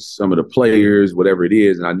things, some of the players, whatever it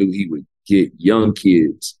is. And I knew he would get young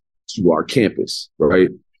kids to our campus, right?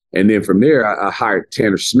 And then from there, I hired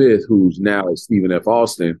Tanner Smith, who's now at Stephen F.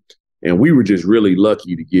 Austin. And we were just really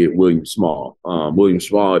lucky to get William Small. William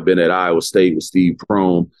Small had been at Iowa State with Steve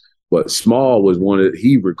Prohm, but Small was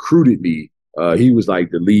he recruited me. He was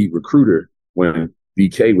like the lead recruiter when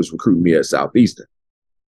BK was recruiting me at Southeastern.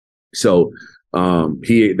 So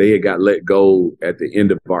they had got let go at the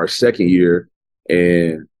end of our second year.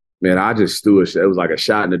 And man, I just stood, it was like a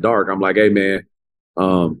shot in the dark. I'm like, hey man,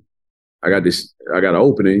 I got an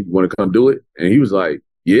opening. You want to come do it? And he was like,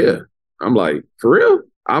 yeah. I'm like, for real?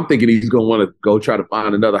 I'm thinking he's going to want to go try to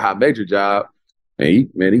find another high major job. And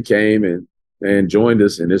he came and joined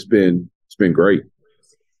us, and it's been great.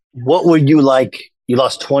 What were you like? You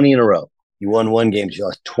lost 20 in a row. You won one game, you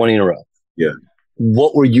lost 20 in a row. Yeah.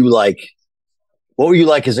 What were you like? What were you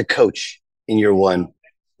like as a coach in year one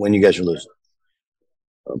when you guys were losing?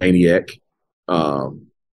 A maniac.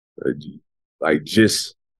 Like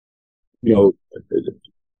just, man,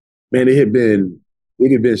 it had been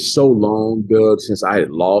so long, Doug, since I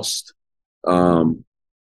had lost, you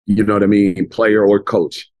know what I mean, player or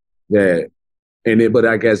coach. But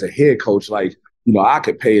like as a head coach, like, I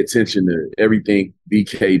could pay attention to everything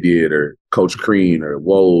BK did or Coach Crean or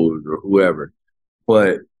Wode or whoever,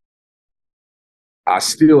 but I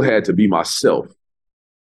still had to be myself.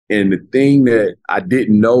 And the thing that I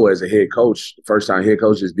didn't know as a head coach, first time head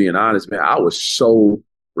coach, is being honest, man, I was so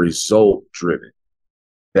result driven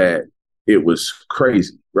that it was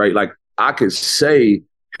crazy, right? Like I could say,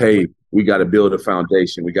 hey, we got to build a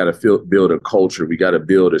foundation. We got to build a culture. We got to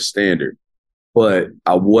build a standard. But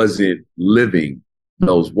I wasn't living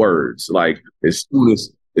those words. Like as soon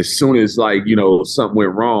as as soon as like, something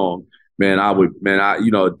went wrong, man,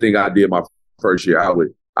 the thing I did my first year,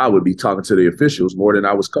 I would be talking to the officials more than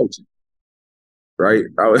I was coaching. Right?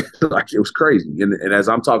 I was like, it was crazy. And as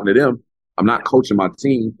I'm talking to them, I'm not coaching my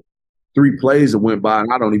team. 3 plays that went by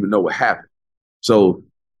and I don't even know what happened. So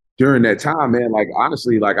during that time, man, like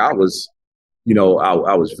honestly, like I was,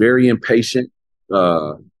 I was very impatient,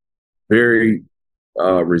 very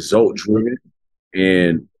result driven.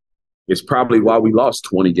 And it's probably why we lost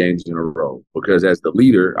 20 games in a row, because as the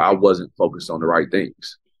leader, I wasn't focused on the right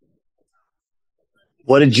things.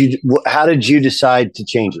 How did you decide to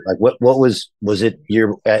change it? Like what was it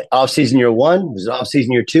your off season year 1? Was it off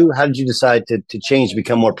season year 2? How did you decide to change, to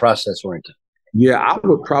become more process oriented? Yeah, I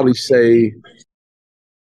would probably say,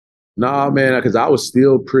 nah, man, because I was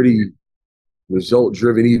still pretty result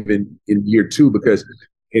driven even in year 2, because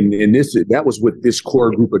that was with this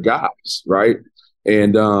core group of guys, right?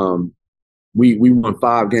 And we won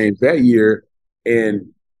 5 games that year, and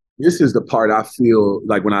this is the part I feel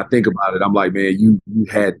like when I think about it, I'm like, man, you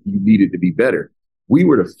needed to be better. We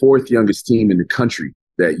were the 4th youngest team in the country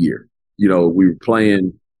that year. We were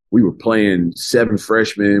playing 7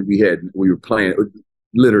 freshmen. We were playing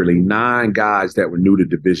literally 9 guys that were new to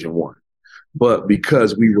Division I. But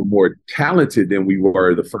because we were more talented than we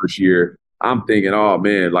were the first year, I'm thinking, oh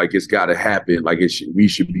man, like it's got to happen. Like we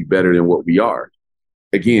should be better than what we are.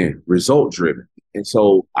 Again, result driven. And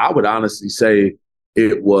so I would honestly say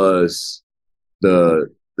it was the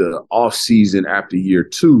off season after year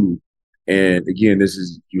 2. And again,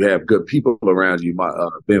 you have good people around you. My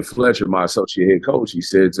Ben Fletcher, my associate head coach, he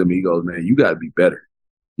said to me, he goes, man, you got to be better,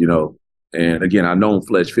 And again, I've known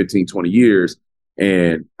Fletch 15, 20 years,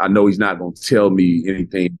 and I know he's not going to tell me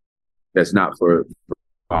anything that's not for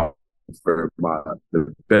to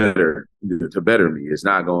better me. It's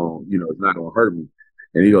not going, it's not going to hurt me.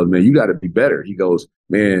 And he goes, man, you got to be better. He goes,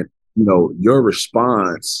 man, your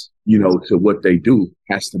response, to what they do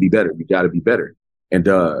has to be better. You got to be better. And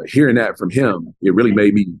hearing that from him, it really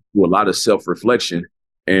made me do a lot of self-reflection.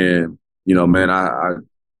 And, man,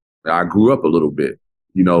 I grew up a little bit,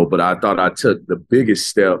 but I thought I took the biggest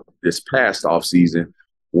step this past offseason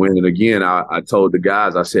when, again, I told the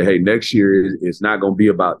guys, I said, hey, next year it's not going to be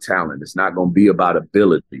about talent. It's not going to be about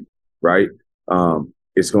ability, right?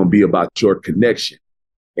 It's going to be about your connection.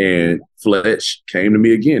 And Fletch came to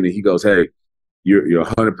me again, and he goes, hey, you're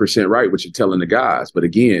 100% right what you're telling the guys. But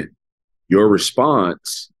again, your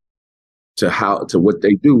response to what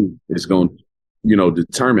they do is going to,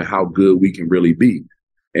 determine how good we can really be.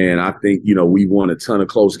 And I think, we won a ton of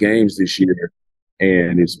close games this year.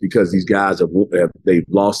 And it's because these guys they've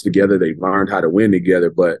lost together. They've learned how to win together.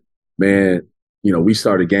 But, man, we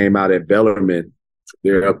started a game out at Bellarmine.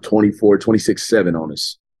 They're up 26-7 on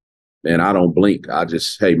us. And I don't blink. I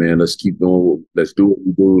just, hey, man, let's keep doing. Let's do what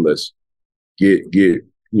we do. Let's get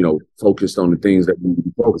focused on the things that we need to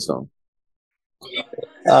be focused on.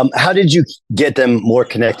 How did you get them more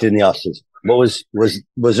connected in the offseason? What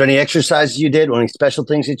was there any exercises you did, or any special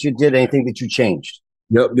things that you did, anything that you changed?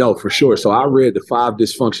 Yep, no, for sure. So I read the 5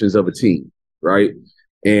 dysfunctions of a team, right?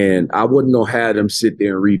 And I wouldn't know how them sit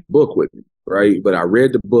there and read the book with me, right? But I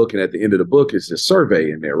read the book, and at the end of the book, it's a survey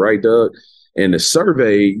in there, right, Doug? And the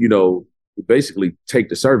survey, you basically take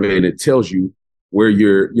the survey and it tells you where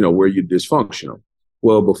you're dysfunctional.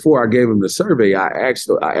 Well, before I gave them the survey, I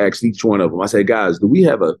asked each one of them. I said, guys, do we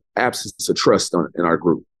have an absence of trust in our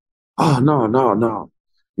group? Oh, no.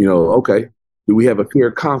 Okay. Do we have a fear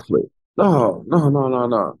of conflict? No.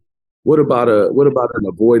 What about an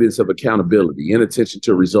avoidance of accountability, inattention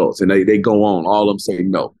to results? And they go on. All of them say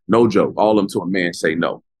no. No joke. All of them to a man say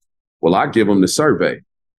no. Well, I give them the survey.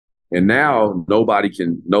 And now nobody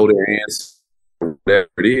can know their answer, whatever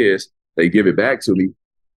it is. They give it back to me.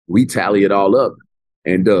 We tally it all up.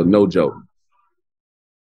 And Doug, no joke.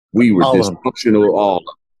 We were dysfunctional, all of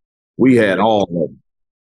them. We had all of them.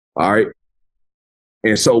 All right.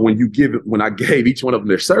 And so when I gave each one of them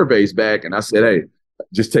their surveys back, and I said, hey,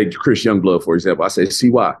 just take Chris Youngblood, for example. I said, see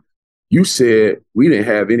why? You said we didn't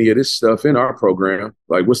have any of this stuff in our program.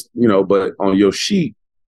 Like, but on your sheet,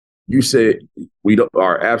 you said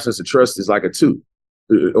our absence of trust is like a 2.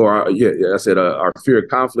 I said our fear of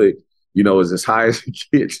conflict, is as high as it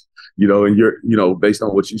gets, and you're, based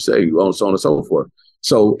on what you say, so on and so forth.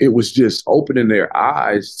 So it was just opening their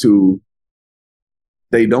eyes to,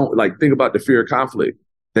 they don't think about the fear of conflict.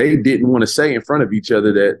 They didn't want to say in front of each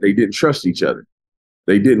other that they didn't trust each other.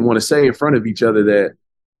 They didn't want to say in front of each other that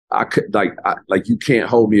I could, you can't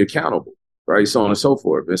hold me accountable, right? So on and so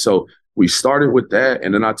forth. And so we started with that.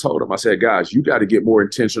 And then I told them, I said, guys, you got to get more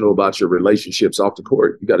intentional about your relationships off the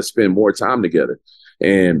court. You got to spend more time together.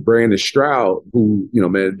 And Brandon Stroud, who,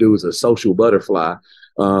 man, the dude was a social butterfly.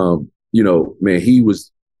 Man, he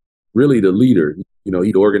was really the leader.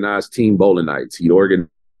 He'd organize team bowling nights. He'd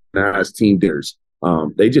organize team dinners.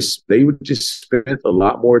 They would just spend a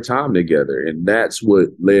lot more time together. And that's what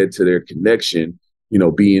led to their connection,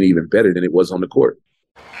 being even better than it was on the court.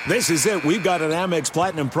 This is it. We've got an Amex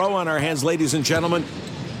Platinum Pro on our hands, ladies and gentlemen.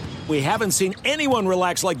 We haven't seen anyone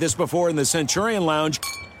relax like this before in the Centurion Lounge.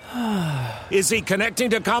 Is he connecting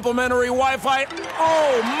to complimentary Wi-Fi?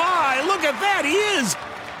 Oh, my. Look at that. He is.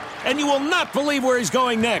 And you will not believe where he's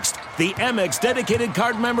going next. The Amex dedicated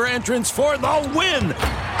card member entrance for the win.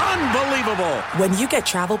 Unbelievable. When you get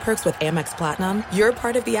travel perks with Amex Platinum, you're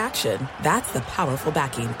part of the action. That's the powerful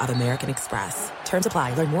backing of American Express. Terms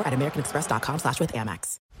apply. Learn more at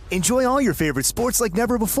americanexpress.com/withAmex. Enjoy all your favorite sports like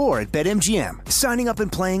never before at BetMGM. Signing up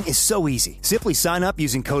and playing is so easy. Simply sign up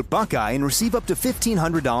using code Buckeye and receive up to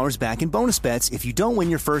 $1,500 back in bonus bets if you don't win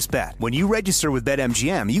your first bet. When you register with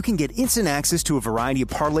BetMGM, you can get instant access to a variety of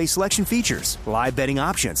parlay selection features, live betting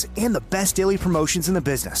options, and the best daily promotions in the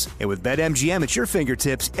business. And with BetMGM at your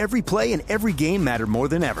fingertips, every play and every game matter more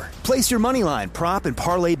than ever. Place your moneyline, prop, and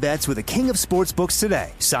parlay bets with the king of sportsbooks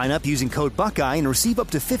today. Sign up using code Buckeye and receive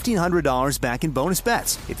up to $1,500 back in bonus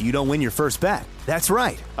bets if you don't win your first bet. That's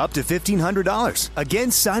right, up to $1,500. Again,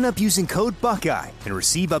 sign up using code Buckeye and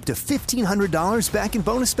receive up to $1,500 back in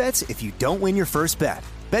bonus bets if you don't win your first bet.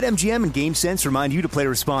 BetMGM and GameSense remind you to play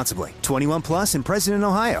responsibly. 21 plus and present in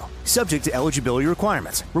Ohio. Subject to eligibility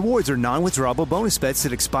requirements. Rewards are non-withdrawable bonus bets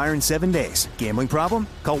that expire in 7 days. Gambling problem?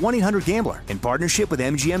 Call 1-800-GAMBLER in partnership with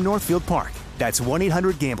MGM Northfield Park. That's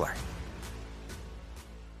 1-800-GAMBLER.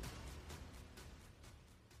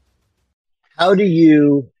 How do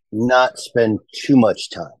you not spend too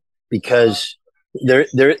much time? Because there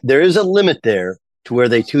is a limit there to where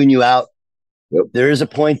they tune you out. Yep. There is a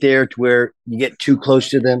point there to where you get too close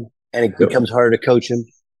to them and it becomes harder to coach them.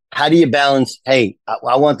 How do you balance, hey,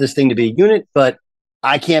 I want this thing to be a unit, but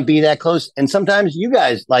I can't be that close. And sometimes you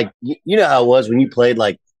guys, like, you know how it was when you played,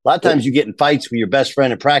 like a lot of times you get in fights with your best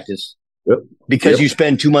friend in practice because you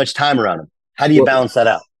spend too much time around them. How do you balance that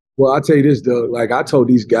out? Well, I'll tell you this, Doug. Like I told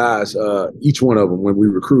these guys, each one of them when we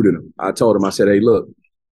recruited them, I told them, I said, hey, look,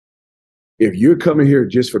 if you're coming here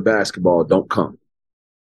just for basketball, don't come.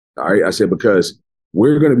 All right. I said, because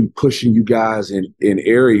we're going to be pushing you guys in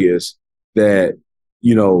areas that,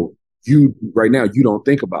 you right now you don't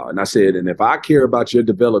think about. And I said, and if I care about your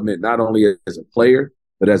development, not only as a player,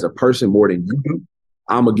 but as a person more than you do,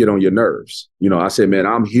 I'm going to get on your nerves. I said, man,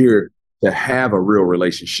 I'm here to have a real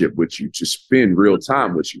relationship with you, to spend real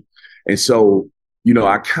time with you. And so,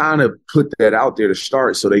 I kind of put that out there to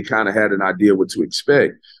start so they kind of had an idea what to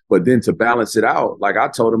expect. But then to balance it out, like I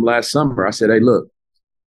told them last summer, I said, hey, look,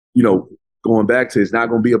 going back to it's not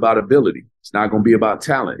going to be about ability. It's not going to be about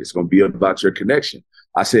talent. It's going to be about your connection.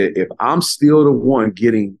 I said, if I'm still the one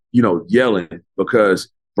getting, yelling because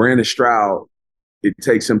Brandon Stroud, it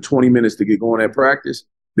takes him 20 minutes to get going at practice,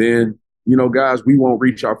 then, guys, we won't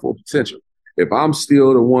reach our full potential. If I'm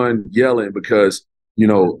still the one yelling because,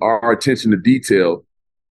 our attention to detail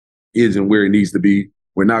isn't where it needs to be,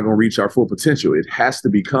 we're not going to reach our full potential. It has to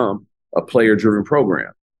become a player-driven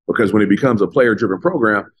program, because when it becomes a player-driven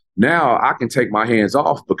program, now I can take my hands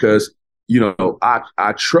off because,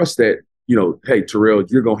 I trust that, hey, Terrell,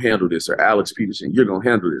 you're going to handle this, or Alex Peterson, you're going to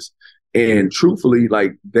handle this. And truthfully,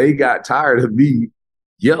 like, they got tired of me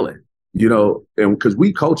yelling, and because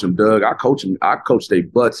we coach them, Doug, I coach their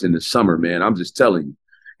butts in the summer, man. I'm just telling you.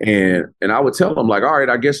 And I would tell them, like, all right,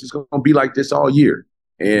 I guess it's going to be like this all year.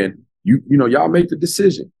 And y'all make the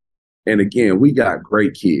decision. And again, we got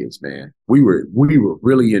great kids, man. We were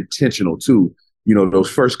really intentional too. Those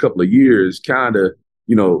first couple of years, kind of,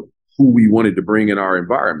 who we wanted to bring in our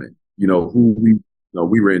environment, who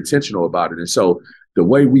we were intentional about it. And so the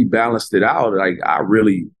way we balanced it out, like, I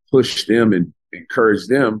really pushed them and encouraged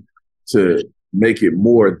them to make it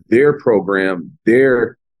more their program,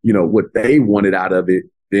 their, what they wanted out of it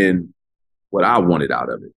than what I wanted out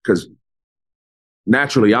of it. Because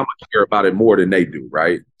naturally, I'm gonna care about it more than they do,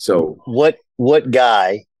 right? So what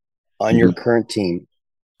guy on your current team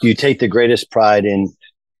do you take the greatest pride in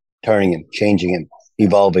turning him, changing him,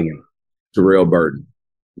 evolving him? Terrell Burton,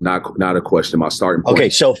 not a question. My starting point. Okay,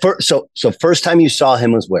 so first time you saw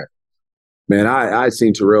him was where? Man, I'd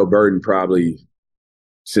seen Terrell Burton probably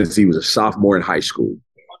since he was a sophomore in high school.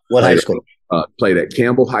 What high school? Played at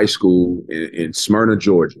Campbell High School in Smyrna,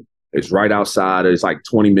 Georgia. It's right outside. It's like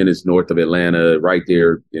 20 minutes north of Atlanta, right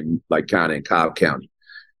there in kind of in Cobb County.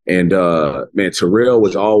 And man, Terrell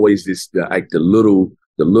was always the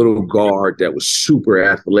the little guard that was super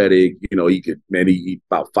athletic. You know, he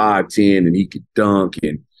about 5'10", and he could dunk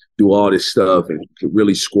and do all this stuff and could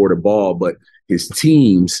really score the ball. But his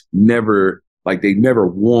teams never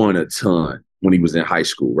won a ton when he was in high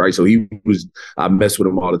school, right? So I mess with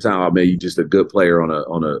him all the time. I mean, he's just a good player on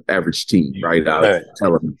a average team, right? I was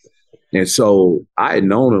telling him. And so I had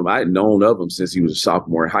known him. I had known of him since he was a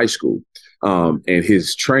sophomore in high school. And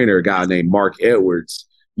his trainer, a guy named Mark Edwards,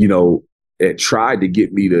 you know, had tried to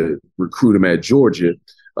get me to recruit him at Georgia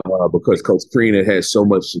because Coach Crean had so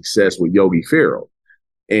much success with Yogi Ferrell.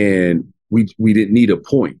 And we didn't need a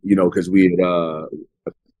point, you know, because we had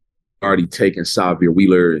already taken Xavier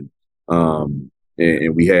Wheeler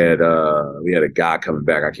and we had a guy coming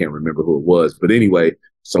back. I can't remember who it was. But anyway,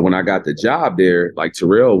 so when I got the job there, like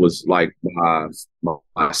Terrell was like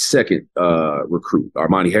my second recruit.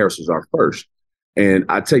 Armani Harris was our first. And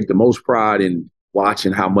I take the most pride in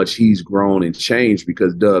watching how much he's grown and changed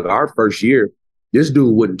because, Doug, our first year, this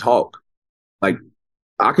dude wouldn't talk. Like,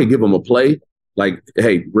 I could give him a play. Like,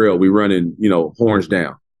 hey, real, we running, you know, horns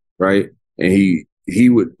down, right? And he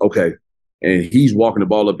would, okay. And he's walking the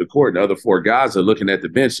ball up the court. The other four guys are looking at the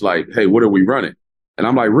bench like, hey, what are we running? And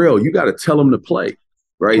I'm like, real, you got to tell them to play,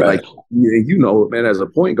 right? Like, you know, man, as a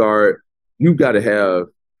point guard, you got to have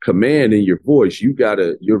command in your voice.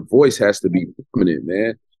 Your voice has to be prominent,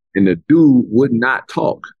 man. And the dude would not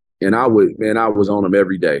talk. And I was on him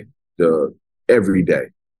every day. And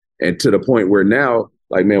to the point where now,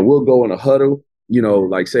 like, man, we'll go in a huddle, you know,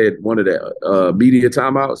 like say at one of the media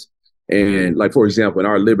timeouts. And like, for example, in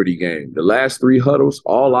our Liberty game, the last 3 huddles,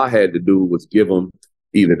 all I had to do was give them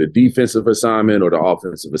either the defensive assignment or the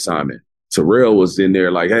offensive assignment. Terrell was in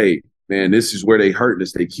there like, hey, man, this is where they hurting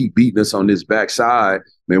us. They keep beating us on this backside.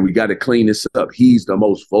 Man, we got to clean this up. He's the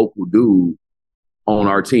most vocal dude on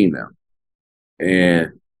our team now.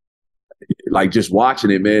 And like just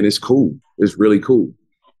watching it, man, it's cool. It's really cool.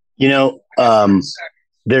 You know,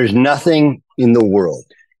 there's nothing in the world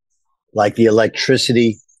like the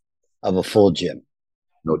electricity of a full gym.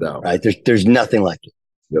 No doubt. Right? There's nothing like it.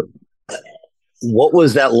 Yep. What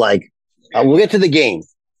was that like? We'll get to the game,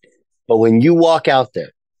 but when you walk out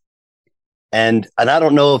there, and I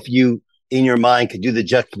don't know if you, in your mind, could do the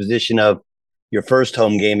juxtaposition of your first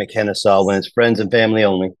home game at Kennesaw when it's friends and family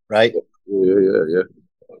only, right? Yeah.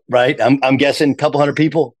 Right? I'm guessing a couple hundred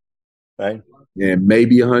people, right? Yeah,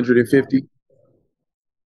 maybe 150.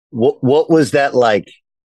 What was that like?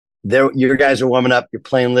 There, your guys are warming up. You're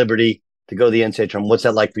playing Liberty to go to the NCAA tournament. What's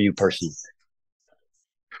that like for you personally?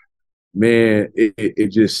 Man,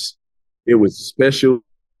 it was special.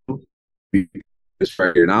 Right,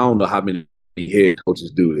 and I don't know how many head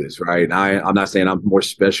coaches do this, right? And I'm not saying I'm more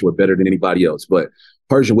special or better than anybody else, but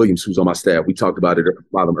Persian Williams, who's on my staff, we talked about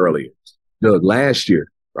him earlier. Doug, last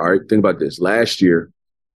year, all right, think about this. Last year,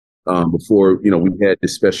 before you know we had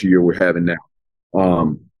this special year we're having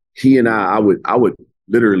now, he and I would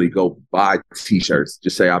literally go buy T-shirts.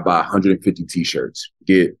 Just say I buy 150 T-shirts,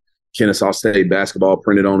 get Kennesaw State basketball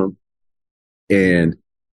printed on them, and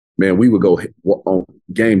man, we would go on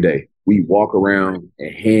game day. We walk around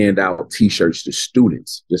and hand out T-shirts to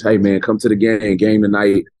students. Just, hey, man, come to the game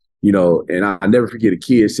tonight, you know. And I never forget a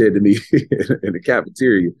kid said to me in the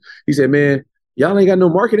cafeteria, he said, man, y'all ain't got no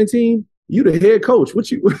marketing team? You the head coach.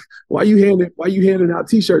 Why you handing out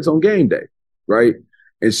T-shirts on game day, right?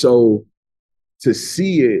 And so to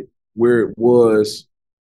see it where it was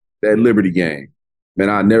that Liberty game, man,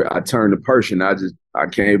 I turned to Persian. I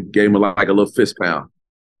gave him like a little fist pound.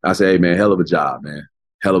 I said, hey, man, hell of a job, man.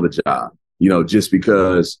 Hell of a job, you know, just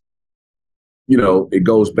because, you know, it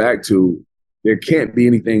goes back to there can't be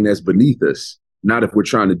anything that's beneath us, not if we're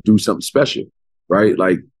trying to do something special, right?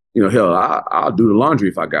 Like, you know, hell, I'll do the laundry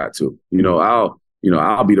if I got to,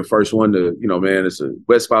 I'll be the first one to, you know, man, it's a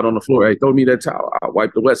wet spot on the floor. Hey, throw me that towel. I'll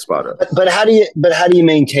wipe the wet spot up. But how do you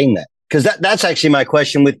maintain that? Because that's actually my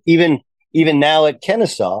question with even now at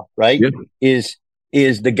Kennesaw, right? Yeah.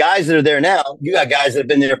 Is the guys that are there now, you got guys that have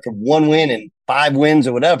been there for 1 win and 5 wins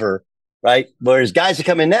or whatever, right? Whereas guys that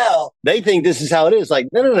come in now, they think this is how it is. Like,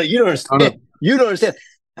 no, you don't understand. You don't understand.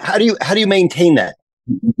 How do you maintain that?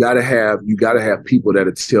 You gotta have people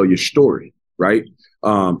that'll tell your story, right?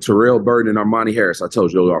 Terrell Burton and Armani Harris, I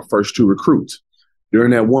told you, our first 2 recruits.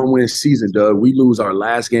 During that 1-win season, Doug, we lose our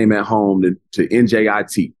last game at home to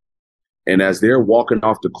NJIT. And as they're walking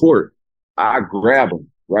off the court, I grab them,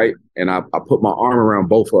 right? And I put my arm around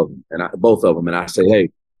both of them, and I say, hey,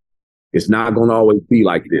 it's not going to always be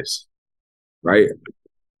like this, right?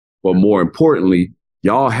 But more importantly,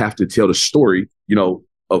 y'all have to tell the story, you know,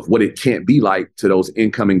 of what it can't be like to those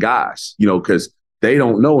incoming guys, you know, because they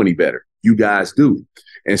don't know any better. You guys do.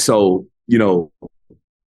 And so, you know,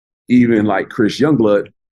 even like Chris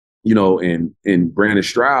Youngblood, you know, and Brandon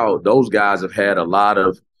Stroud, those guys have had a lot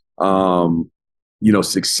of, you know,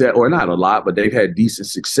 success, or not a lot, but they've had decent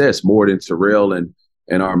success more than Terrell and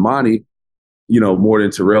Armani, you know, more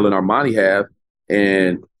than Terrell and Armani have.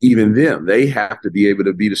 And even them, they have to be able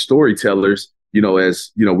to be the storytellers, you know,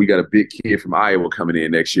 as, you know, we got a big kid from Iowa coming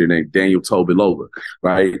in next year named Daniel Tobilova,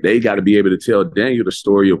 right? They got to be able to tell Daniel the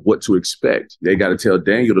story of what to expect. They got to tell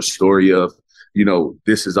Daniel the story of, you know,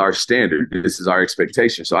 this is our standard. This is our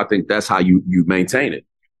expectation. So I think that's how you maintain it.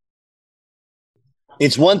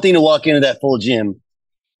 It's one thing to walk into that full gym.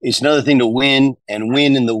 It's another thing to win, and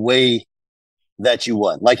win in the way that you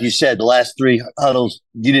won. Like you said, the last 3 huddles,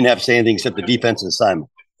 you didn't have to say anything except the defensive assignment.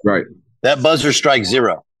 Right. That buzzer strike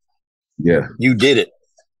 0. Yeah. You did it.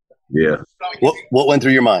 Yeah. What went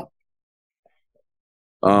through your mind?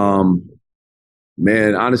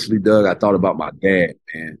 Man, honestly, Doug, I thought about my dad,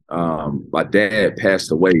 man. My dad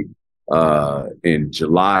passed away in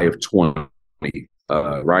July of 2020,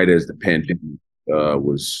 right as the pandemic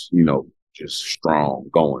was, you know, just strong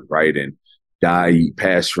going, right? And he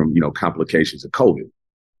passed from, you know, complications of COVID.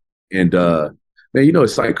 And man, you know,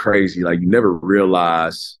 it's like crazy. Like you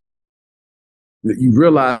realize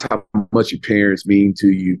how much your parents mean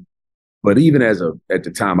to you. But even at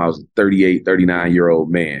the time, I was a 38,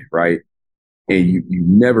 39-year-old man, right? And you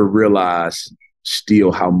never realize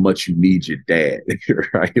still how much you need your dad,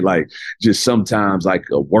 right? Like just sometimes like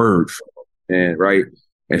a word from him, man, right?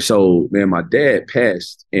 And so, man, my dad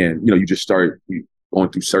passed, and, you know, you just start going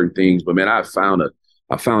through certain things. But, man, I found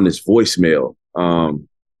this voicemail from,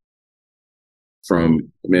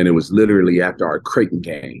 man, it was literally after our Creighton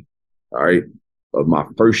game, all right, of my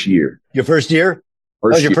first year. Your first year? That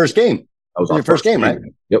was your first game. That was your first game, right?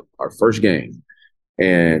 Yep, our first game.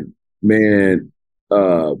 And, man,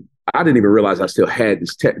 I didn't even realize I still had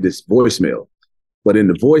this voicemail. But in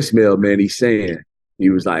the voicemail, man, he's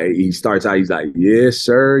like, yes,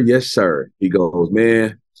 sir. Yes, sir. He goes,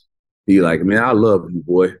 man, I love you,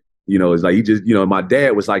 boy. You know, it's like, he just, you know, my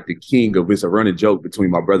dad was like the king of, it's a running joke between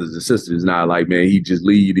my brothers and sisters. Now, like, man, he just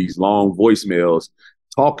leave these long voicemails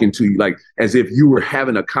talking to you, like as if you were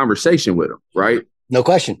having a conversation with him. Right. No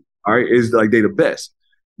question. All right. It's like, they the best.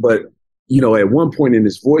 But, you know, at one point in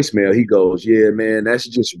this voicemail, he goes, yeah, man, that's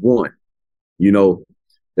just one, you know,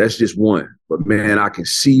 that's just one. But, man, I can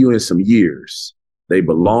see you in some years. They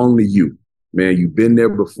belong to you, man. You've been there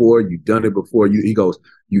before. You've done it before. He goes,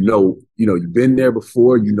 you've been there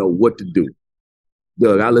before. You know what to do.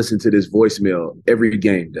 Doug, I listen to this voicemail every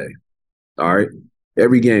game day. All right.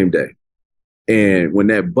 Every game day. And when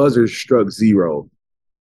that buzzer struck 0,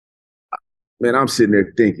 man, I'm sitting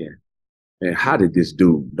there thinking, man, how did this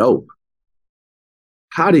dude know?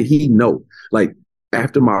 How did he know? Like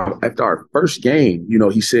after our first game, you know,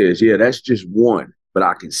 he says, yeah, that's just one. But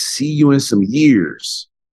I can see you in some years.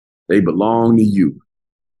 They belong to you.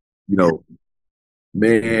 You know,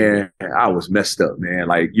 man, I was messed up, man.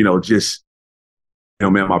 Like, you know, just, you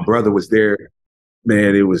know, man, my brother was there.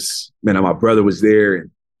 Man, my brother was there,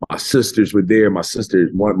 and my sisters were there. My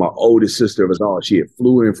oldest sister was all. She had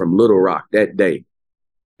flew in from Little Rock that day.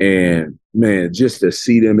 And, man, just to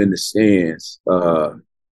see them in the stands,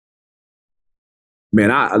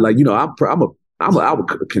 man, I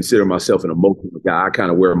would consider myself an emotional guy. I kind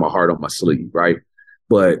of wear my heart on my sleeve, right?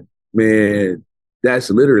 But, man, that's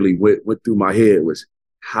literally what went through my head was,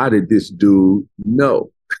 how did this dude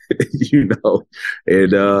know? You know?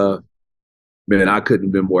 And, man, I couldn't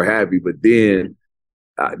have been more happy. But then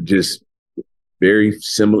I just very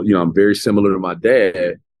similar, you know, I'm very similar to my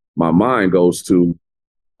dad. My mind goes to,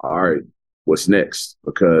 all right, what's next?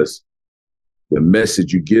 Because the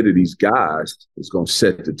message you get to these guys is going to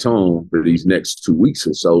set the tone for these next 2 weeks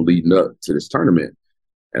or so leading up to this tournament.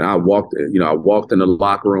 And I walked in the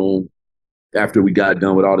locker room after we got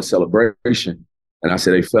done with all the celebration. And I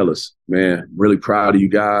said, hey, fellas, man, I'm really proud of you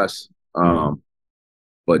guys.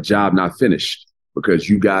 But job not finished, because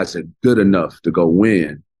you guys are good enough to go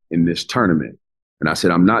win in this tournament. And I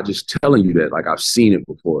said, I'm not just telling you that, like I've seen it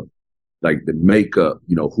before, like the makeup,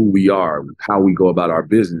 you know, who we are, how we go about our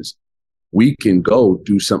business. We can go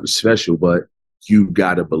do something special, but you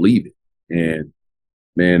got to believe it. And,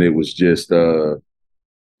 man, it was just,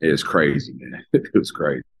 it's crazy, man. It was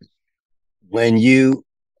crazy. When you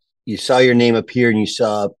saw your name appear and you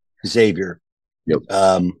saw Xavier, yep.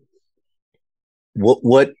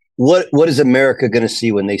 What is America going to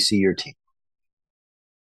see when they see your team?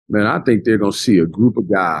 Man, I think they're going to see a group of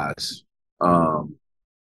guys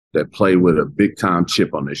that play with a big time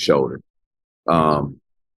chip on their shoulder.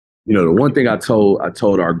 You know, the one thing I told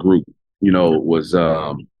our group, you know, was,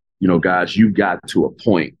 you know, guys, you got to a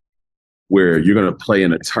point where you're going to play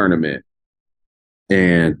in a tournament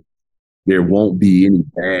and there won't be any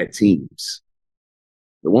bad teams.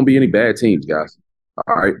 There won't be any bad teams, guys.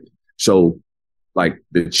 All right. So, like,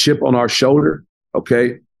 the chip on our shoulder,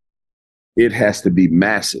 okay, it has to be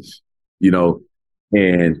massive,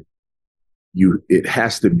 and it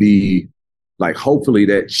has to be like, hopefully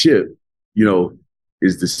that chip,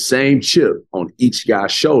 is the same chip on each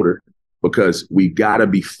guy's shoulder, because we got to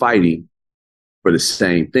be fighting for the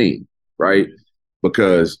same thing, right?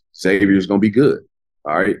 Because Xavier's going to be good,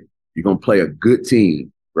 all right? You're going to play a good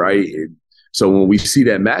team, right? And so when we see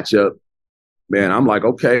that matchup, man, I'm like,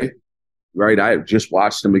 okay, right? I just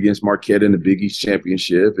watched them against Marquette in the Big East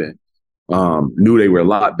Championship and knew they were a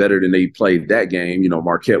lot better than they played that game.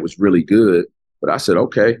 Marquette was really good. But I said,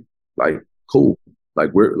 okay, like, cool.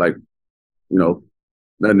 Like, we're like,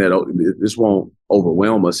 nothing that this won't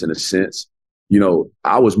overwhelm us in a sense.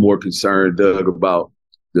 I was more concerned, Doug, about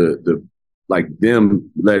the like them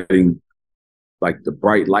letting like the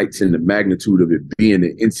bright lights and the magnitude of it being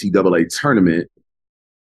the NCAA tournament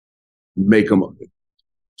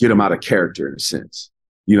get them out of character in a sense,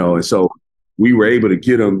 and so we were able to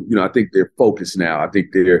get them, I think they're focused now. I think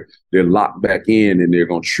they're locked back in, and they're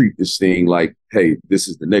going to treat this thing like, hey, this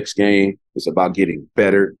is the next game. It's about getting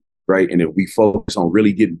better, right? And if we focus on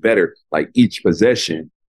really getting better, like each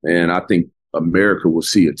possession, and I think America will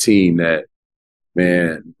see a team that,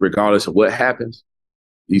 man, regardless of what happens,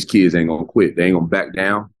 these kids ain't going to quit. They ain't going to back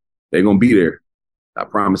down. They're going to be there. I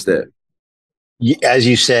promise that. As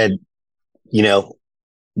you said,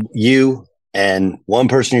 you and one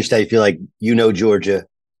person in your state feel like Georgia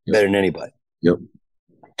better than anybody. Yep.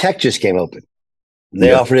 Tech just came open.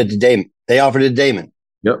 They offered it to Damon.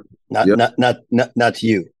 Yep. Not to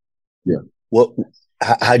you. Yeah.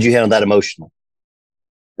 How'd you handle that emotionally?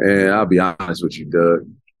 And I'll be honest with you, Doug.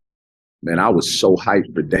 Man, I was so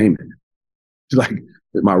hyped for Damon. Like,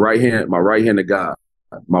 my right hand to God.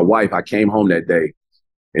 My wife, I came home that day.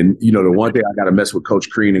 And, the one thing I got to mess with Coach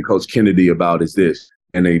Crean and Coach Kennedy about is this.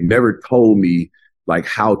 And they never told me, like,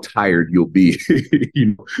 how tired you'll be,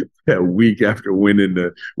 that week after winning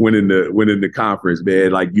the conference,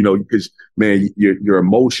 man. Like, because, man, your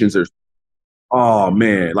emotions are, oh,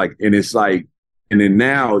 man. Like, and it's like, and then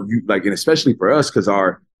now and especially for us, because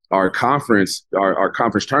our conference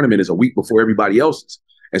tournament is a week before everybody else's.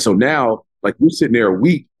 And so now, like, you're sitting there a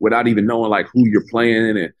week without even knowing, like, who you're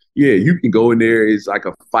playing. And, yeah, you can go in there. It's like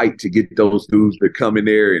a fight to get those dudes to come in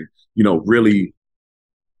there and, really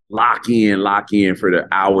lock in for the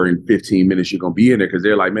hour and 15 minutes you're going to be in there, because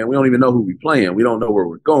they're like, man, we don't even know who we playing. We don't know where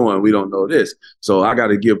we're going. We don't know this. So I got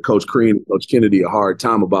to give Coach Crean and Coach Kennedy a hard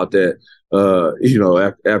time about that,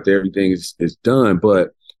 after everything is done. But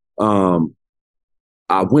I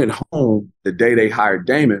went home the day they hired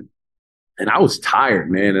Damon, and I was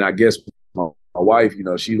tired, man. And I guess my wife,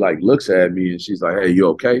 she like looks at me and she's like, hey, you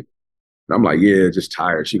okay? And I'm like, yeah, just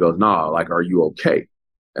tired. She goes, nah, like, are you okay?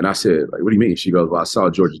 And I said, like, what do you mean? She goes, well, I saw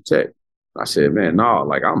Georgia Tech. I said, man, nah,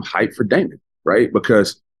 like, I'm hyped for Damon, right?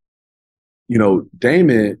 Because,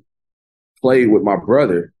 Damon played with my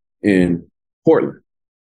brother in Portland.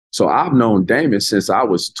 So I've known Damon since I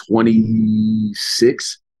was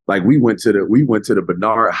 26. Like, we went to the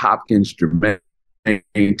Bernard Hopkins, Jermaine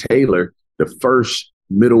Taylor, the first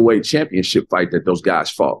middleweight championship fight that those guys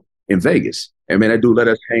fought in Vegas. And, man, that dude let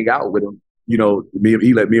us hang out with him. He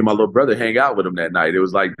let me and my little brother hang out with him that night. It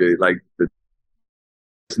was like the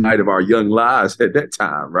night of our young lives at that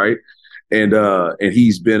time, right? And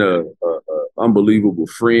he's been a unbelievable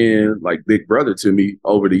friend, like big brother to me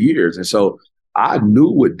over the years. And so I knew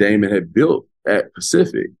what Damon had built at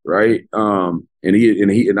Pacific, right? And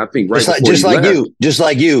I think just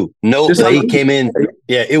like you. No, he came in.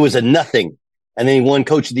 Yeah, it was a nothing, and then he won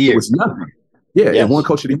Coach of the Year. It was nothing. Yeah, yes. And won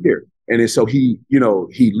Coach of the Year. And then so he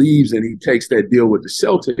leaves and he takes that deal with the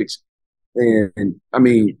Celtics. And I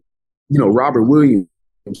mean, Robert Williams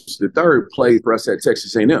III played for us at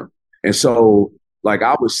Texas A&M. And so, like,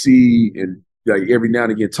 I would see and, like, every now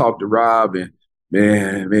and again talk to Rob and,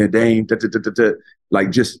 man, Dame, like,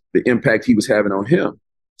 just the impact he was having on him.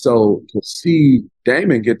 So to see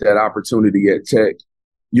Damon get that opportunity at Tech,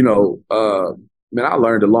 man, I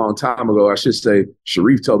learned a long time ago. I should say,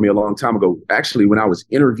 Sharif told me a long time ago, actually, when I was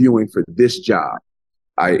interviewing for this job.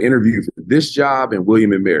 I interviewed for this job and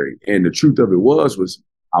William and Mary. And the truth of it was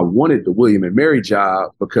I wanted the William and Mary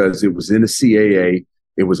job because it was in the CAA.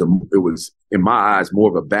 It was in my eyes more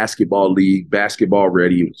of a basketball league, basketball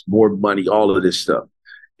ready. It was more money, all of this stuff.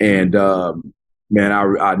 And man,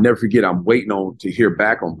 I never forget. I'm waiting to hear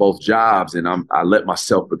back on both jobs, and I let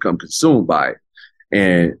myself become consumed by it.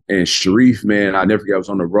 And Sharif, man, I never forget, I was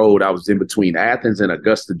on the road. I was in between Athens and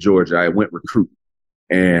Augusta, Georgia. I went recruit.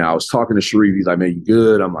 And I was talking to Sharif. He's like, man, you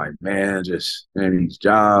good? I'm like, man, these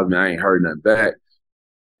jobs, man, I ain't heard nothing back.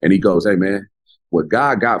 And he goes, hey, man, what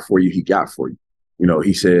God got for you, he got for you. You know,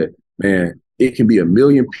 he said, man, it can be a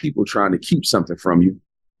million people trying to keep something from you.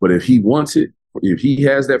 But if he wants it, if he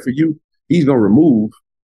has that for you, he's going to remove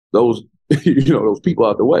those, those people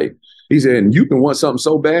out the way. He said, and you can want something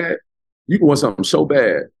so bad. You can want something so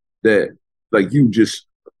bad that like you just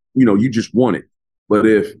want it. But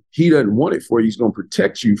if he doesn't want it for you, he's going to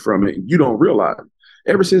protect you from it. And you don't realize it.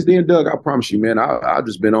 Ever since then, Doug, I promise you, man, I've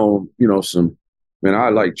just been on, I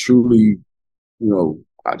like truly,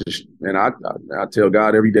 I tell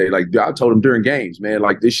God every day, like I told him during games, man,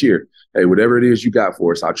 like this year, hey, whatever it is you got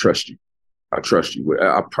for us, I trust you. I trust you.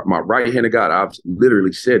 My right hand of God, I've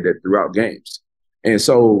literally said that throughout games. And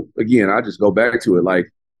so, again, I just go back to it.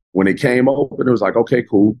 Like when it came open, it was like, okay,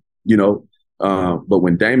 cool, but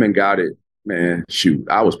when Damon got it, man, shoot,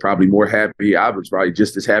 I was probably more happy. I was probably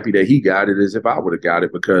just as happy that he got it as if I would have got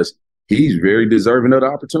it because he's very deserving of the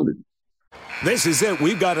opportunity. This is it.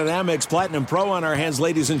 We've got an Amex Platinum Pro on our hands,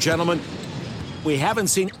 ladies and gentlemen. We haven't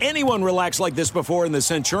seen anyone relax like this before in the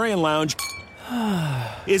Centurion Lounge.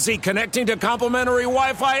 Is he connecting to complimentary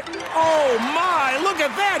Wi-Fi? Oh, my! Look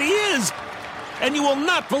at that! He is! And you will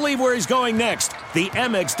not believe where he's going next. The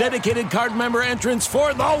Amex dedicated card member entrance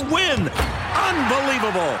for the win!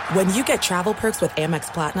 Unbelievable! When you get travel perks with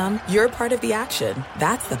Amex Platinum, you're part of the action.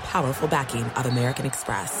 That's the powerful backing of American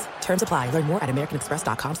Express. Terms apply. Learn more at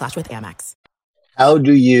americanexpress.com/withAmex. How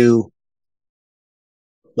do you,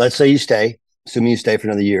 let's say you stay, assuming you stay for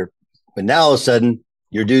another year, but now all of a sudden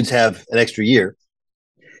your dudes have an extra year.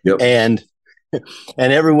 Yep. And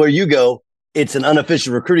everywhere you go, it's an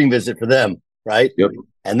unofficial recruiting visit for them, right? Yep.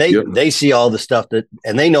 And they see all the stuff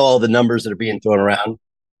and they know all the numbers that are being thrown around.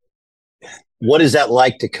 What is that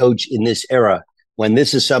like to coach in this era when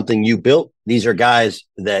this is something you built? These are guys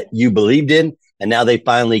that you believed in, and now they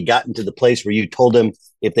finally gotten to the place where you told them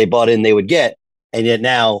if they bought in, they would get. And yet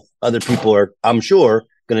now other people are, I'm sure,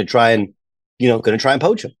 going to try and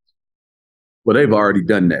poach them. Well, they've already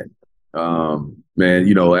done that.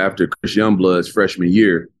 Man, after Chris Youngblood's freshman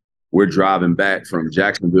year, we're driving back from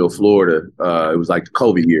Jacksonville, Florida. It was like the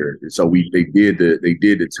COVID year. And so they did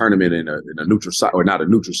the tournament in a neutral site, or not a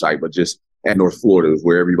neutral site, but just at North Florida was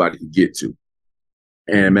where everybody could get to.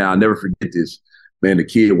 And man, I'll never forget this. Man, the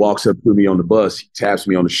kid walks up to me on the bus, he taps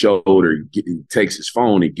me on the shoulder, he takes his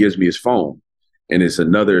phone, he gives me his phone. And it's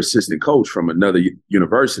another assistant coach from another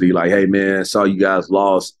university, like, hey, man, saw you guys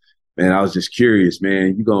lost. Man, I was just curious,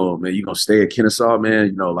 man. You gonna stay at Kennesaw,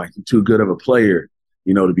 man? Like you're too good of a player,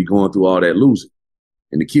 to be going through all that losing.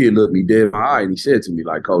 And the kid looked me dead in my eye and he said to me,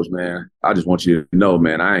 like, Coach, man, I just want you to know,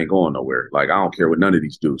 man, I ain't going nowhere. Like, I don't care what none of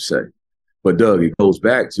these dudes say. But Doug, it goes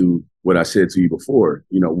back to what I said to you before.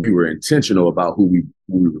 We were intentional about who we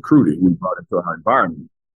recruited, who we brought into our environment.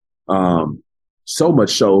 So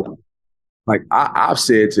much so, like I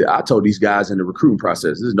told these guys in the recruiting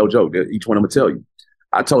process, this is no joke, each one I'm gonna tell you.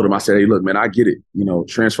 I told them, I said, hey, look, man, I get it.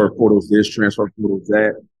 Transfer portal's this, transfer portal's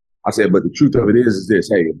that. I said, but the truth of it is this.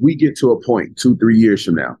 Hey, if we get to a point 2-3 years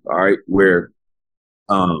from now, all right, where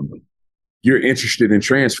you're interested in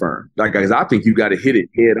transferring, like, guys, I think you got to hit it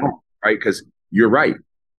head on, right? Because you're right.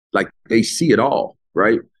 Like, they see it all,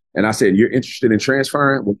 right? And I said, you're interested in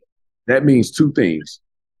transferring? Well, that means two things.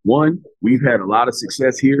 One, we've had a lot of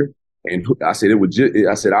success here. And I said, I'm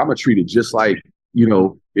going to treat it just like,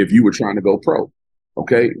 if you were trying to go pro.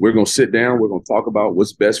 Okay, we're going to sit down. We're going to talk about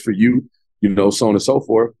what's best for you, so on and so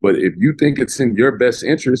forth. But if you think it's in your best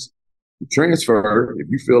interest to transfer, if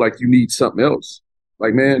you feel like you need something else,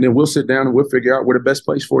 like, man, then we'll sit down and we'll figure out where the best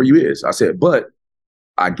place for you is. I said, but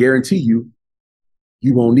I guarantee you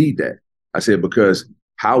won't need that. I said, because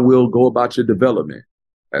how we'll go about your development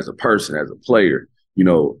as a person, as a player,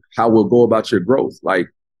 how we'll go about your growth. Like,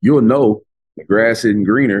 you'll know the grass isn't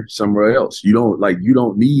greener somewhere else. You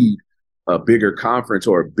don't need a bigger conference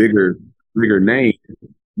or a bigger name,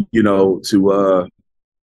 to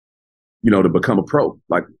become a pro.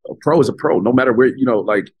 Like, a pro is a pro, no matter where,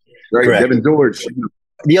 right? Correct. Devin George.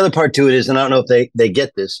 The other part to it is, and I don't know if they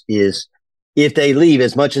get this, is if they leave,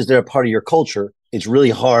 as much as they're a part of your culture, it's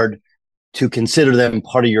really hard to consider them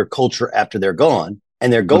part of your culture after they're gone.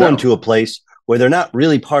 And they're going to a place where they're not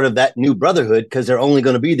really part of that new brotherhood because they're only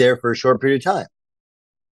going to be there for a short period of time.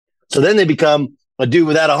 So then they become a dude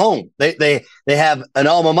without a home. They have an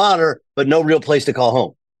alma mater, but no real place to call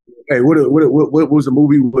home. Hey, what was the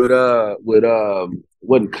movie with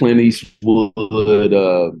wasn't Clint Eastwood?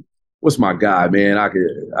 What's my guy, man?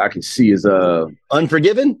 I can see his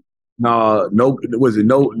Unforgiven? no, was it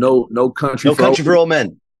no country? No Country for Old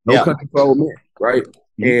Men. No Country for Old Men, right?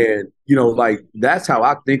 And, like, that's how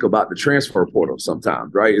I think about the transfer portal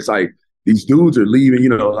sometimes, right? It's like these dudes are leaving,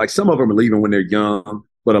 like some of them are leaving when they're young,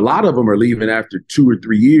 but a lot of them are leaving after 2 or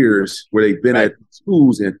 3 years where they've been at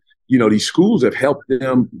schools. And, these schools have helped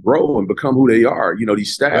them grow and become who they are,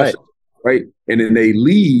 these staffs, right? And then they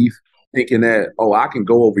leave thinking that, I can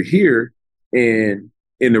go over here. And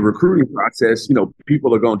in the recruiting process,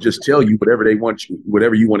 people are going to just tell you whatever they want you,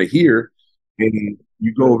 whatever you want to hear. And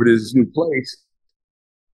you go over to this new place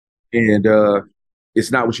and it's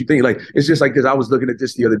not what you think. Like, it's just like, because I was looking at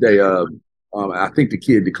this the other day. I think the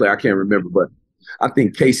kid declared, I can't remember, but I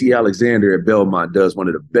think Casey Alexander at Belmont does one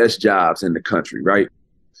of the best jobs in the country, right?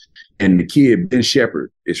 And the kid, Ben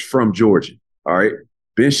Shepherd, is from Georgia, all right?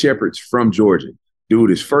 Ben Shepherd's from Georgia. Dude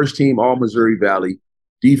is first team all Missouri Valley,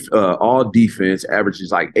 all defense,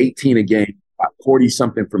 averages like 18 a game,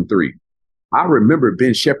 40-something from three. I remember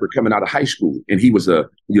Ben Shepherd coming out of high school, and he was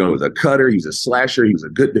was a cutter, he was a slasher, he was a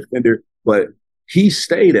good defender, but he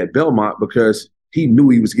stayed at Belmont because he knew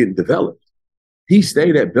he was getting developed. He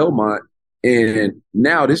stayed at Belmont, and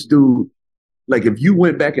now this dude, like, if you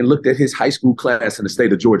went back and looked at his high school class in the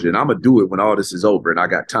state of Georgia, and I'm going to do it when all this is over and I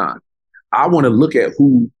got time, I want to look at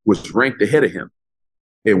who was ranked ahead of him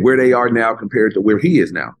and where they are now compared to where he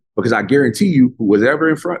is now. Because I guarantee you,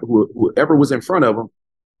 whoever was in front of him,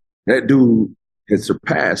 that dude has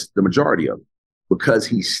surpassed the majority of them because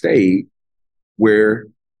he stayed where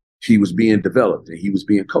he was being developed and he was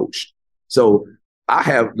being coached. So I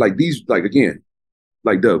have Doug,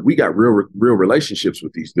 we got real relationships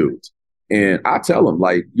with these dudes. And I tell them,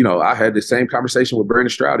 like, I had the same conversation with Brandon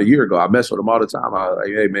Stroud a year ago. I mess with him all the time. I was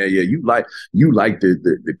like, hey man, yeah, you like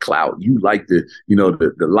the clout, you like the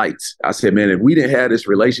lights. I said, man, if we didn't have this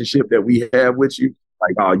relationship that we have with you,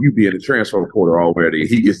 like, you be in the transfer portal already.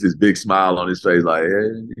 He gets this big smile on his face, like,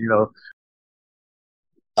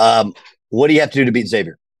 What do you have to do to beat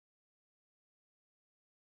Xavier?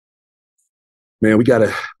 Man, we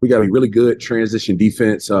gotta be really good transition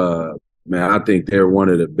defense. Man, I think they're one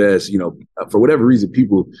of the best. For whatever reason,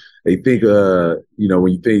 people, they think, when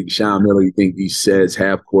you think Sean Miller, you think these sets,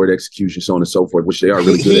 half court execution, so on and so forth, which they are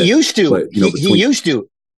really good at. He used to. But, he used to.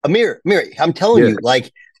 Amir, I'm telling you,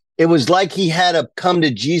 like, it was like he had to come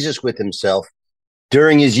to Jesus with himself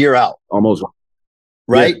during his year out. Almost.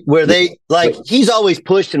 Right? Yeah. Where they, he's always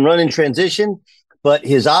pushed and run in transition, but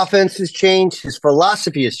his offense has changed. His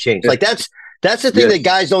philosophy has changed. Yeah. Like, that's the thing that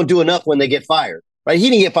guys don't do enough when they get fired. Right?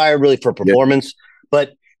 He didn't get fired really for performance,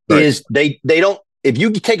 but they don't, if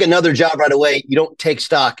you take another job right away, you don't take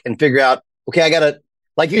stock and figure out, okay, I got to,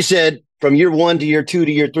 like you said, from year 1 to year 2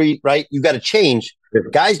 to year 3, right? You got to change. Yeah.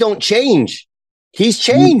 Guys don't change. He's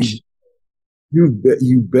changed. You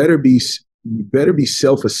better be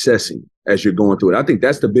self-assessing as you're going through it. I think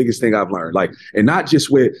that's the biggest thing I've learned. Like, and not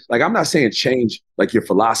just with, like, I'm not saying change like your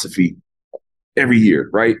philosophy every year,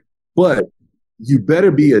 right? But you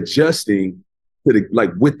better be adjusting to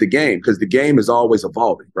with the game, because the game is always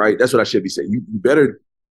evolving, right? That's what I should be saying. You better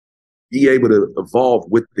be able to evolve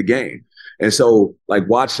with the game. And so, like,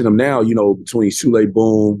 watching them now, between Sule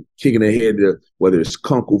Boom kicking ahead to whether it's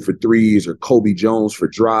Kunkel for threes or Kobe Jones for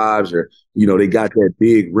drives, or, they got that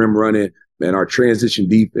big rim running, man, our transition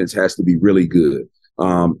defense has to be really good.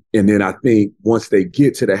 And then I think once they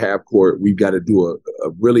get to the half court, we've got to do a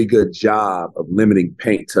really good job of limiting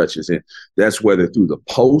paint touches. And that's whether through the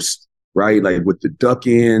post, right? Like with the duck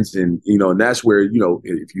ends and that's where,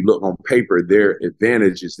 if you look on paper, their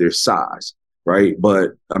advantage is their size, right?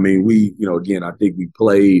 But I mean, again, I think we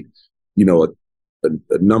played, a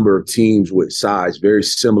number of teams with size very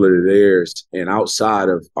similar to theirs. And outside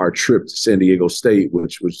of our trip to San Diego State,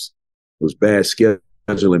 which was bad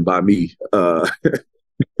scheduling by me,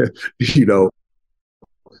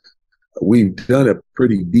 we've done a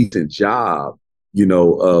pretty decent job,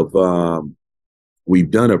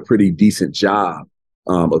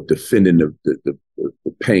 of defending the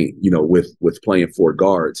paint, with playing 4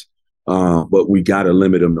 guards. But we got to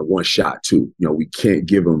limit them to one shot too. We can't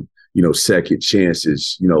give them, second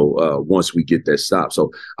chances, once we get that stop. So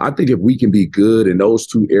I think if we can be good in those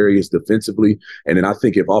 2 areas defensively, and then I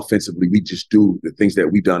think if offensively we just do the things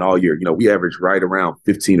that we've done all year, we average right around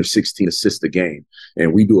 15 or 16 assists a game,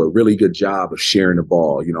 and we do a really good job of sharing the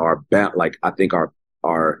ball. I think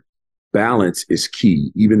our balance is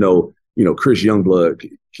key, even though, Chris Youngblood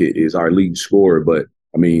is our leading scorer, but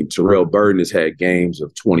I mean, Terrell Burden has had games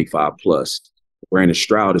of 25 plus. Brandon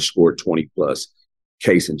Stroud has scored 20 plus.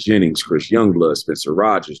 Case and Jennings, Chris Youngblood, Spencer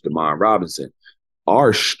Rogers, Damon Robinson.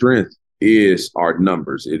 Our strength is our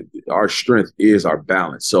numbers. Our strength is our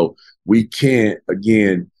balance. So we can't,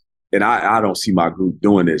 again, and I don't see my group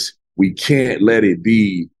doing this. We can't let it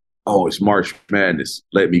be, oh, it's March Madness.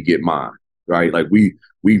 Let me get mine, right? Like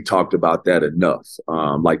we've talked about that enough.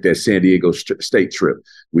 Like that San Diego State trip,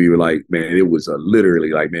 we were like, man, it was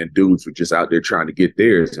literally like, man, dudes were just out there trying to get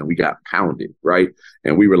theirs, and we got pounded, right?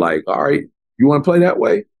 And we were like, all right, you want to play that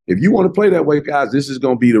way? If you want to play that way, guys, this is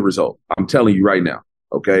going to be the result. I'm telling you right now,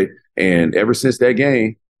 okay? And ever since that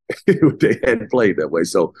game, they hadn't played that way.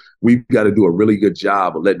 So we've got to do a really good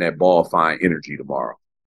job of letting that ball find energy tomorrow.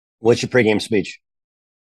 What's your pregame speech?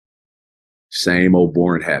 Same old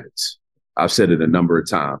boring habits. I've said it a number of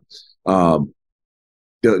times.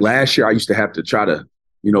 Last year, I used to have to try to,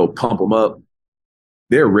 pump them up.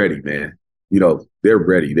 They're ready, man. They're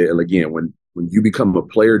ready. Again, when you become a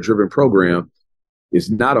player-driven program, it's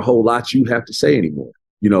not a whole lot you have to say anymore,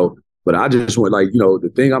 But I just want,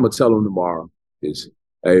 the thing I'm going to tell them tomorrow is,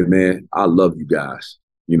 hey, man, I love you guys.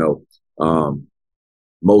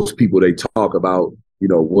 Most people, they talk about,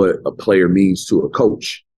 what a player means to a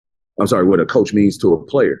coach. I'm sorry, what a coach means to a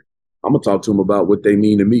player. I'm going to talk to them about what they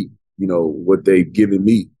mean to me, what they've given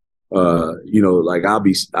me. Like I'll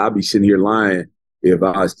be sitting here lying if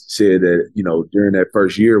I said that, during that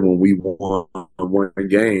first year when we won one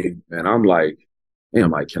game, and I'm like,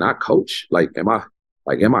 can I coach? Am I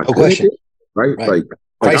No good question. at it? Right? Like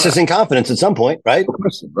crisis in confidence at some point, right? No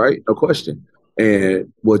question, right? No question.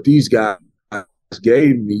 And what these guys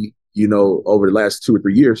gave me, over the last 2 or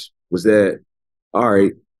 3 years was that, all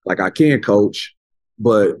right, I can coach,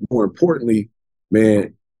 but more importantly,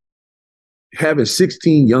 man, having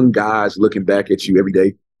 16 young guys looking back at you every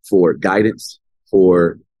day for guidance,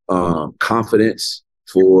 for confidence,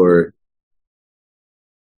 for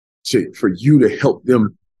you to help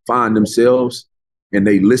them find themselves, and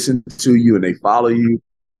they listen to you and they follow you,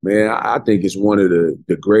 man, I think it's one of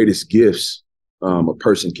the greatest gifts a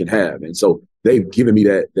person can have. And so they've given me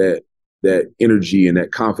that energy and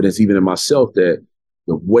that confidence, even in myself, that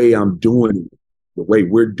the way I'm doing it, the way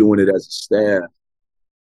we're doing it as a staff,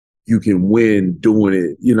 you can win doing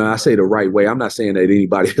it. I say the right way. I'm not saying that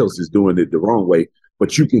anybody else is doing it the wrong way,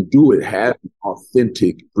 but you can do it having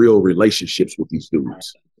authentic, real relationships with these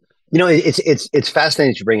dudes. It's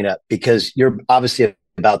fascinating to bring it up because you're obviously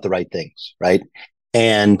about the right things, right?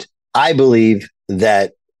 And I believe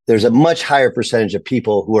that there's a much higher percentage of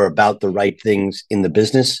people who are about the right things in the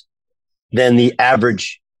business than the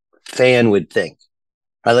average fan would think.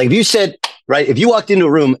 Right? Like if you said, right, if you walked into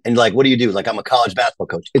a room and what do you do? I'm a college basketball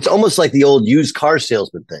coach. It's almost like the old used car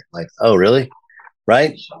salesman thing. Oh, really?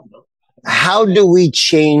 Right? How do we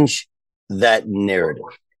change that narrative?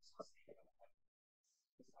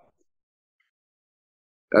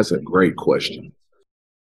 That's a great question.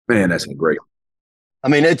 Man, that's a great. I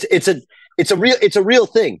mean, it's a real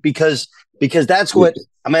thing because that's what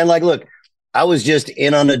look, I was just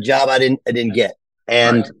in on a job I didn't get.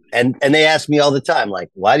 And they ask me all the time,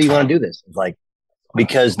 why do you want to do this? It's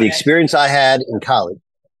because the experience I had in college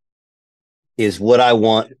is what I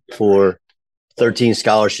want for 13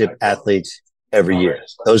 scholarship athletes every year.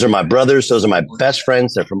 Those are my brothers. Those are my best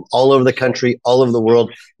friends. They're from all over the country, all over the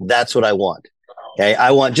world. That's what I want. Okay.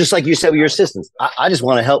 I want, just like you said with your assistants, I just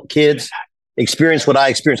want to help kids experience what I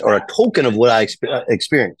experienced, or a token of what I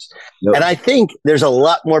experienced. Yep. And I think there's a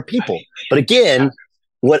lot more people. But again,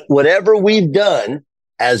 whatever we've done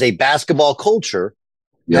as a basketball culture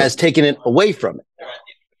has taken it away from it.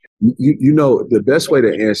 The best way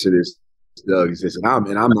to answer this, Doug, is this, and I'm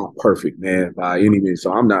not perfect, man, by any means.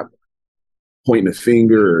 So I'm not pointing a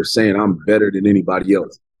finger or saying I'm better than anybody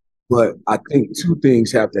else. But I think two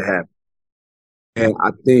things have to happen. And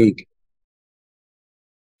I think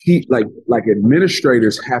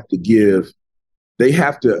administrators have to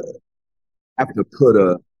put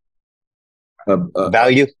a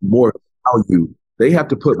value, more value. They have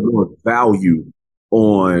to put more value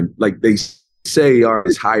on, they say,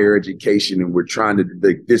 it's higher education and we're trying to,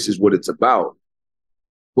 this is what it's about.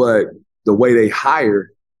 But the way they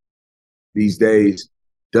hire these days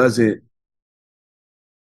doesn't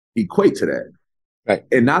equate to that. Right.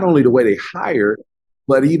 And not only the way they hire,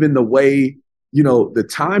 but even the way, the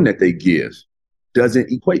time that they give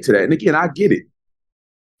doesn't equate to that. And again, I get it.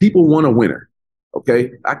 People want a winner.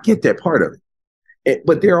 Okay. I get that part of it.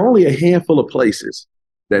 But there are only a handful of places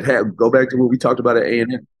that go back to what we talked about at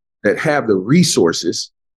A&M, that have the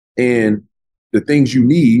resources and the things you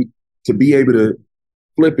need to be able to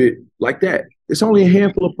flip it like that. It's only a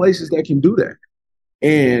handful of places that can do that.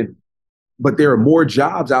 But there are more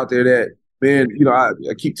jobs out there that, man, I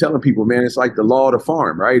keep telling people, man, it's like the law of the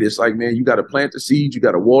farm, right? It's like, man, you got to plant the seed, you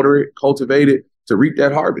got to water it, cultivate it to reap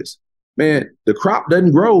that harvest. Man, the crop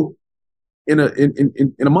doesn't grow in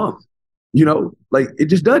a month. Like it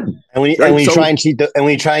just doesn't. And when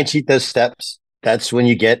you try and cheat those steps, that's when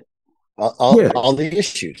you get all the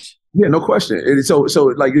issues. Yeah, no question. And so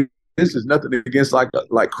like this is nothing against like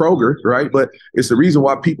Kroger, right? But it's the reason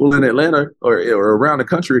why people in Atlanta or around the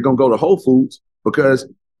country are gonna go to Whole Foods, because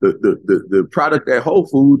the product at Whole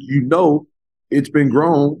Foods, it's been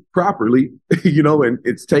grown properly, and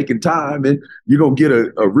it's taken time, and you're gonna get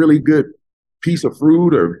a really good piece of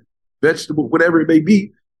fruit or vegetable, whatever it may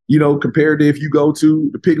be, compared to if you go to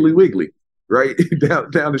the Piggly Wiggly, right,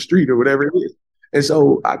 down the street or whatever it is. And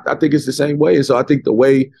so I think it's the same way. And so I think the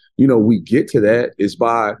way, we get to that is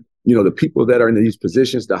by, the people that are in these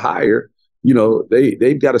positions to hire,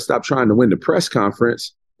 they've got to stop trying to win the press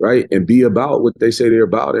conference, right, and be about what they say they're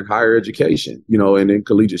about in higher education, and in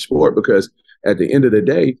collegiate sport. Because at the end of the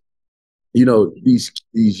day, these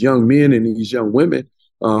young men and these young women,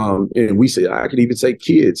 and I could even say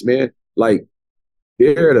kids, man, like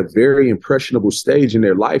they're at a very impressionable stage in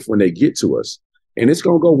their life when they get to us. And it's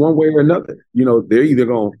going to go one way or another. They're either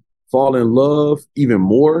going to fall in love even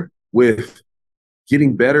more with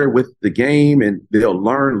getting better with the game, and they'll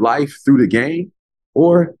learn life through the game,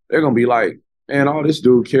 or they're going to be like, man, all this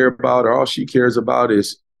dude care about or all she cares about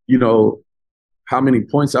is, how many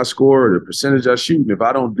points I score or the percentage I shoot. And if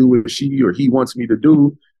I don't do what she or he wants me to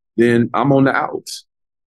do, then I'm on the outs.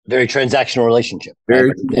 Very transactional relationship.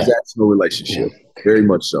 Very transactional relationship. Yeah. Very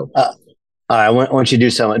much so. All right, I want you to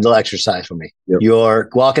do a little exercise for me. Yep. You're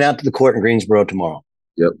walking out to the court in Greensboro tomorrow.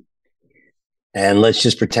 Yep. And let's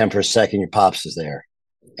just pretend for a second your pops is there,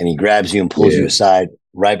 and he grabs you and pulls you aside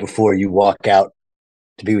right before you walk out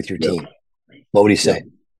to be with your team. What would he say?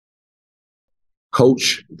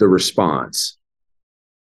 Coach the response.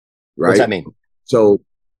 Right? What's that mean? So,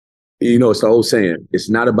 it's the old saying, it's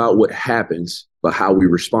not about what happens, but how we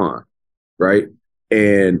respond. Right.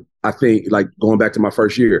 And I think, like, going back to my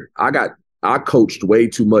first year, I coached way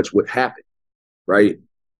too much what happened, right,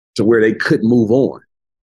 to where they couldn't move on,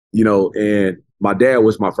 and my dad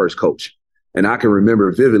was my first coach. And I can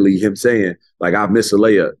remember vividly him saying, like, I missed a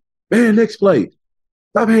layup. Man, next play,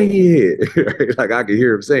 stop hanging your head. Like, I could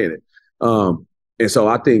hear him saying it. And so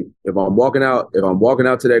I think if I'm walking out to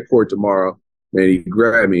that court tomorrow, man, he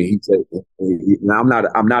grabbed me. He said, now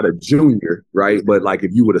I'm not a junior, right? But like,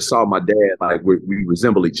 if you would have saw my dad, like we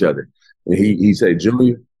resemble each other. And he said,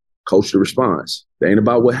 Junior, coach the response. It ain't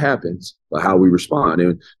about what happens, but how we respond.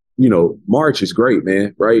 And, March is great,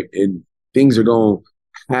 man, right? And things are going to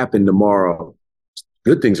happen tomorrow.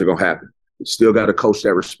 Good things are going to happen. You still got to coach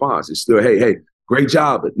that response. It's still, hey, great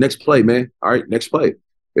job. But next play, man. All right, next play.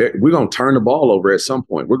 We're going to turn the ball over at some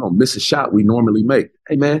point. We're going to miss a shot we normally make.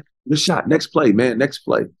 Hey, man, miss shot. Next play, man. Next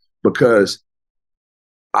play. Because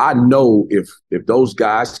I know if those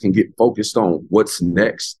guys can get focused on what's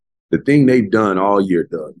next, the thing they've done all year,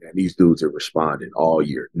 Doug, man, these dudes have responded all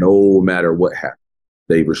year. No matter what happened,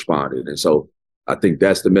 they've responded. And so I think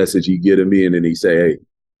that's the message he get to me. And then he say, hey,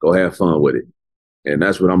 go have fun with it. And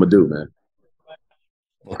that's what I'm going to do, man.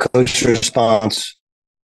 Well, coach response,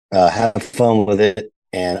 have fun with it.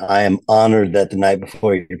 And I am honored that the night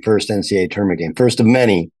before your first NCAA tournament game, first of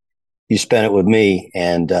many, you spent it with me.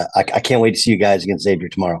 And I can't wait to see you guys against Xavier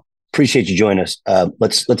tomorrow. Appreciate you joining us.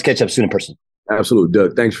 Let's catch up soon in person. Absolutely,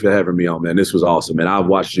 Doug. Thanks for having me on, man. This was awesome, man. I've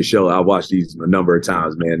watched your show. I've watched these a number of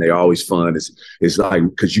times, man. They're always fun. It's like,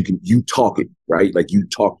 because you talk it, right? Like, you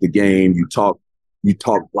talk the game, you talk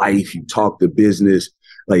life, you talk the business.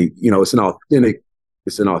 Like, it's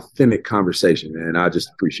an authentic conversation, man. I just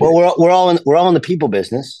appreciate it. Well, we're all in the people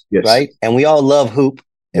business, yes, right? And we all love hoop,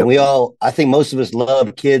 and I think most of us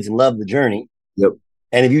love kids and love the journey. Yep.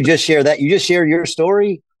 And if you just share that, you just share your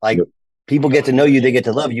story, like, people get to know you, they get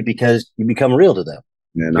to love you because you become real to them.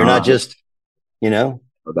 Man, you're not just, not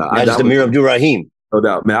just Amir Abdur-Rahim. No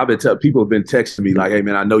doubt, man. People have been texting me like, hey,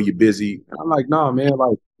 man, I know you're busy. I'm like, nah, man,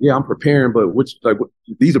 like, yeah, I'm preparing, but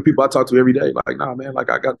these are people I talk to every day. Like, nah, man, like,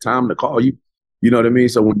 I got time to call you. You know what I mean?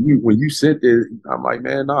 So when you sent it, I'm like,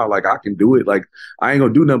 man, nah, like, I can do it. Like, I ain't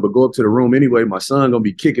gonna do nothing but go up to the room anyway. My son gonna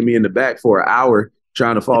be kicking me in the back for an hour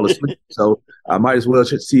trying to fall asleep. So I might as well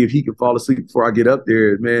see if he can fall asleep before I get up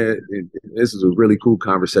there, man. And this is a really cool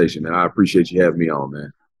conversation, and I appreciate you having me on,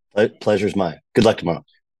 man. Pleasure's mine. Good luck tomorrow.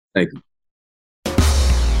 Thank you.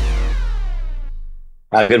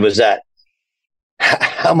 How good was that?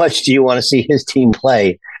 How much do you want to see his team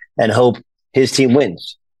play and hope his team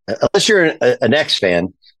wins? Unless you're an X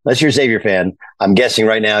fan, unless you're a Xavier fan, I'm guessing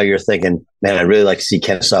right now you're thinking, man, I'd really like to see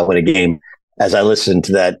Kennesaw win a game as I listen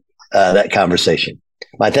to that conversation.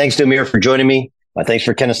 My thanks to Amir for joining me. My thanks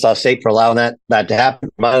for Kennesaw State for allowing that to happen.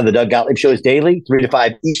 Reminder, the Doug Gottlieb Show is daily, 3 to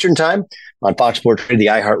 5 Eastern time on Fox Sports Radio,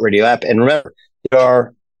 the iHeartRadio app. And remember, there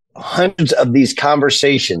are hundreds of these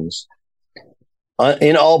conversations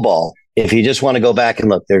in all ball. If you just want to go back and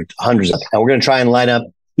look, there are hundreds of them. And we're going to try and line up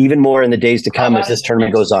even more in the days to come as this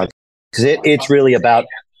tournament goes on. Because it's really about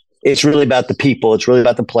the people. It's really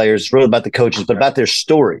about the players. It's really about the coaches, but about their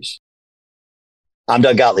stories. I'm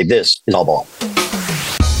Doug Gottlieb. This is All Ball.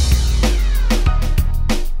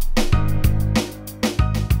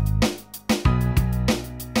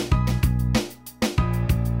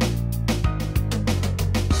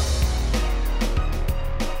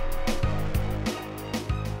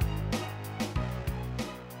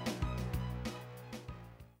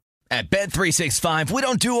 At Bet365, we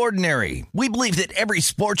don't do ordinary. We believe that every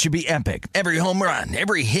sport should be epic. Every home run,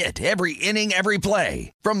 every hit, every inning, every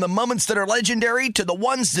play. From the moments that are legendary to the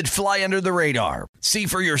ones that fly under the radar. See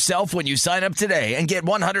for yourself when you sign up today and get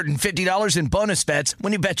 $150 in bonus bets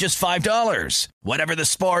when you bet just $5. Whatever the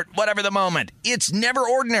sport, whatever the moment, it's never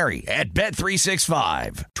ordinary at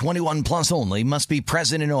Bet365. 21 plus only. Must be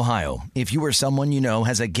present in Ohio. If you or someone you know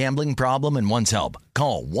has a gambling problem and wants help,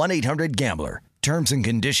 call 1-800-GAMBLER. Terms and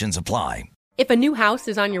conditions apply. If a new house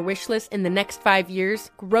is on your wish list in the next 5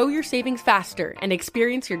 years, grow your savings faster and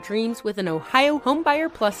experience your dreams with an Ohio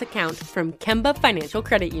Homebuyer Plus account from Kemba Financial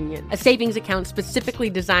Credit Union. A savings account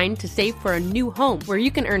specifically designed to save for a new home, where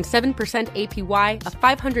you can earn 7% APY, a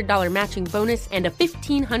 $500 matching bonus, and a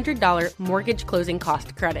 $1,500 mortgage closing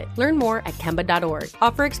cost credit. Learn more at Kemba.org.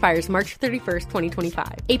 Offer expires March 31st,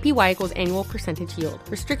 2025. APY equals annual percentage yield.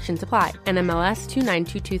 Restrictions apply. NMLS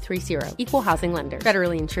 292230. Equal housing lender.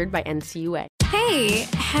 Federally insured by NCUA. Hey,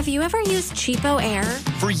 have you ever used Cheapo Air?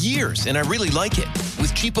 For years, and I really like it.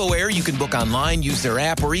 With Cheapo Air, you can book online, use their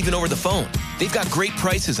app, or even over the phone. They've got great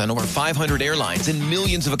prices on over 500 airlines and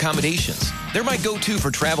millions of accommodations. They're my go-to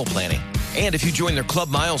for travel planning. And if you join their Club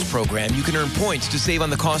Miles program, you can earn points to save on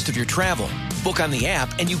the cost of your travel. Book on the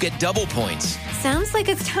app, and you get double points. Sounds like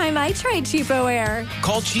it's time I tried Cheapo Air.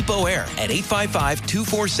 Call Cheapo Air at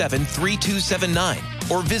 855-247-3279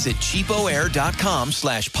 or visit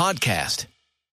cheapoair.com/podcast.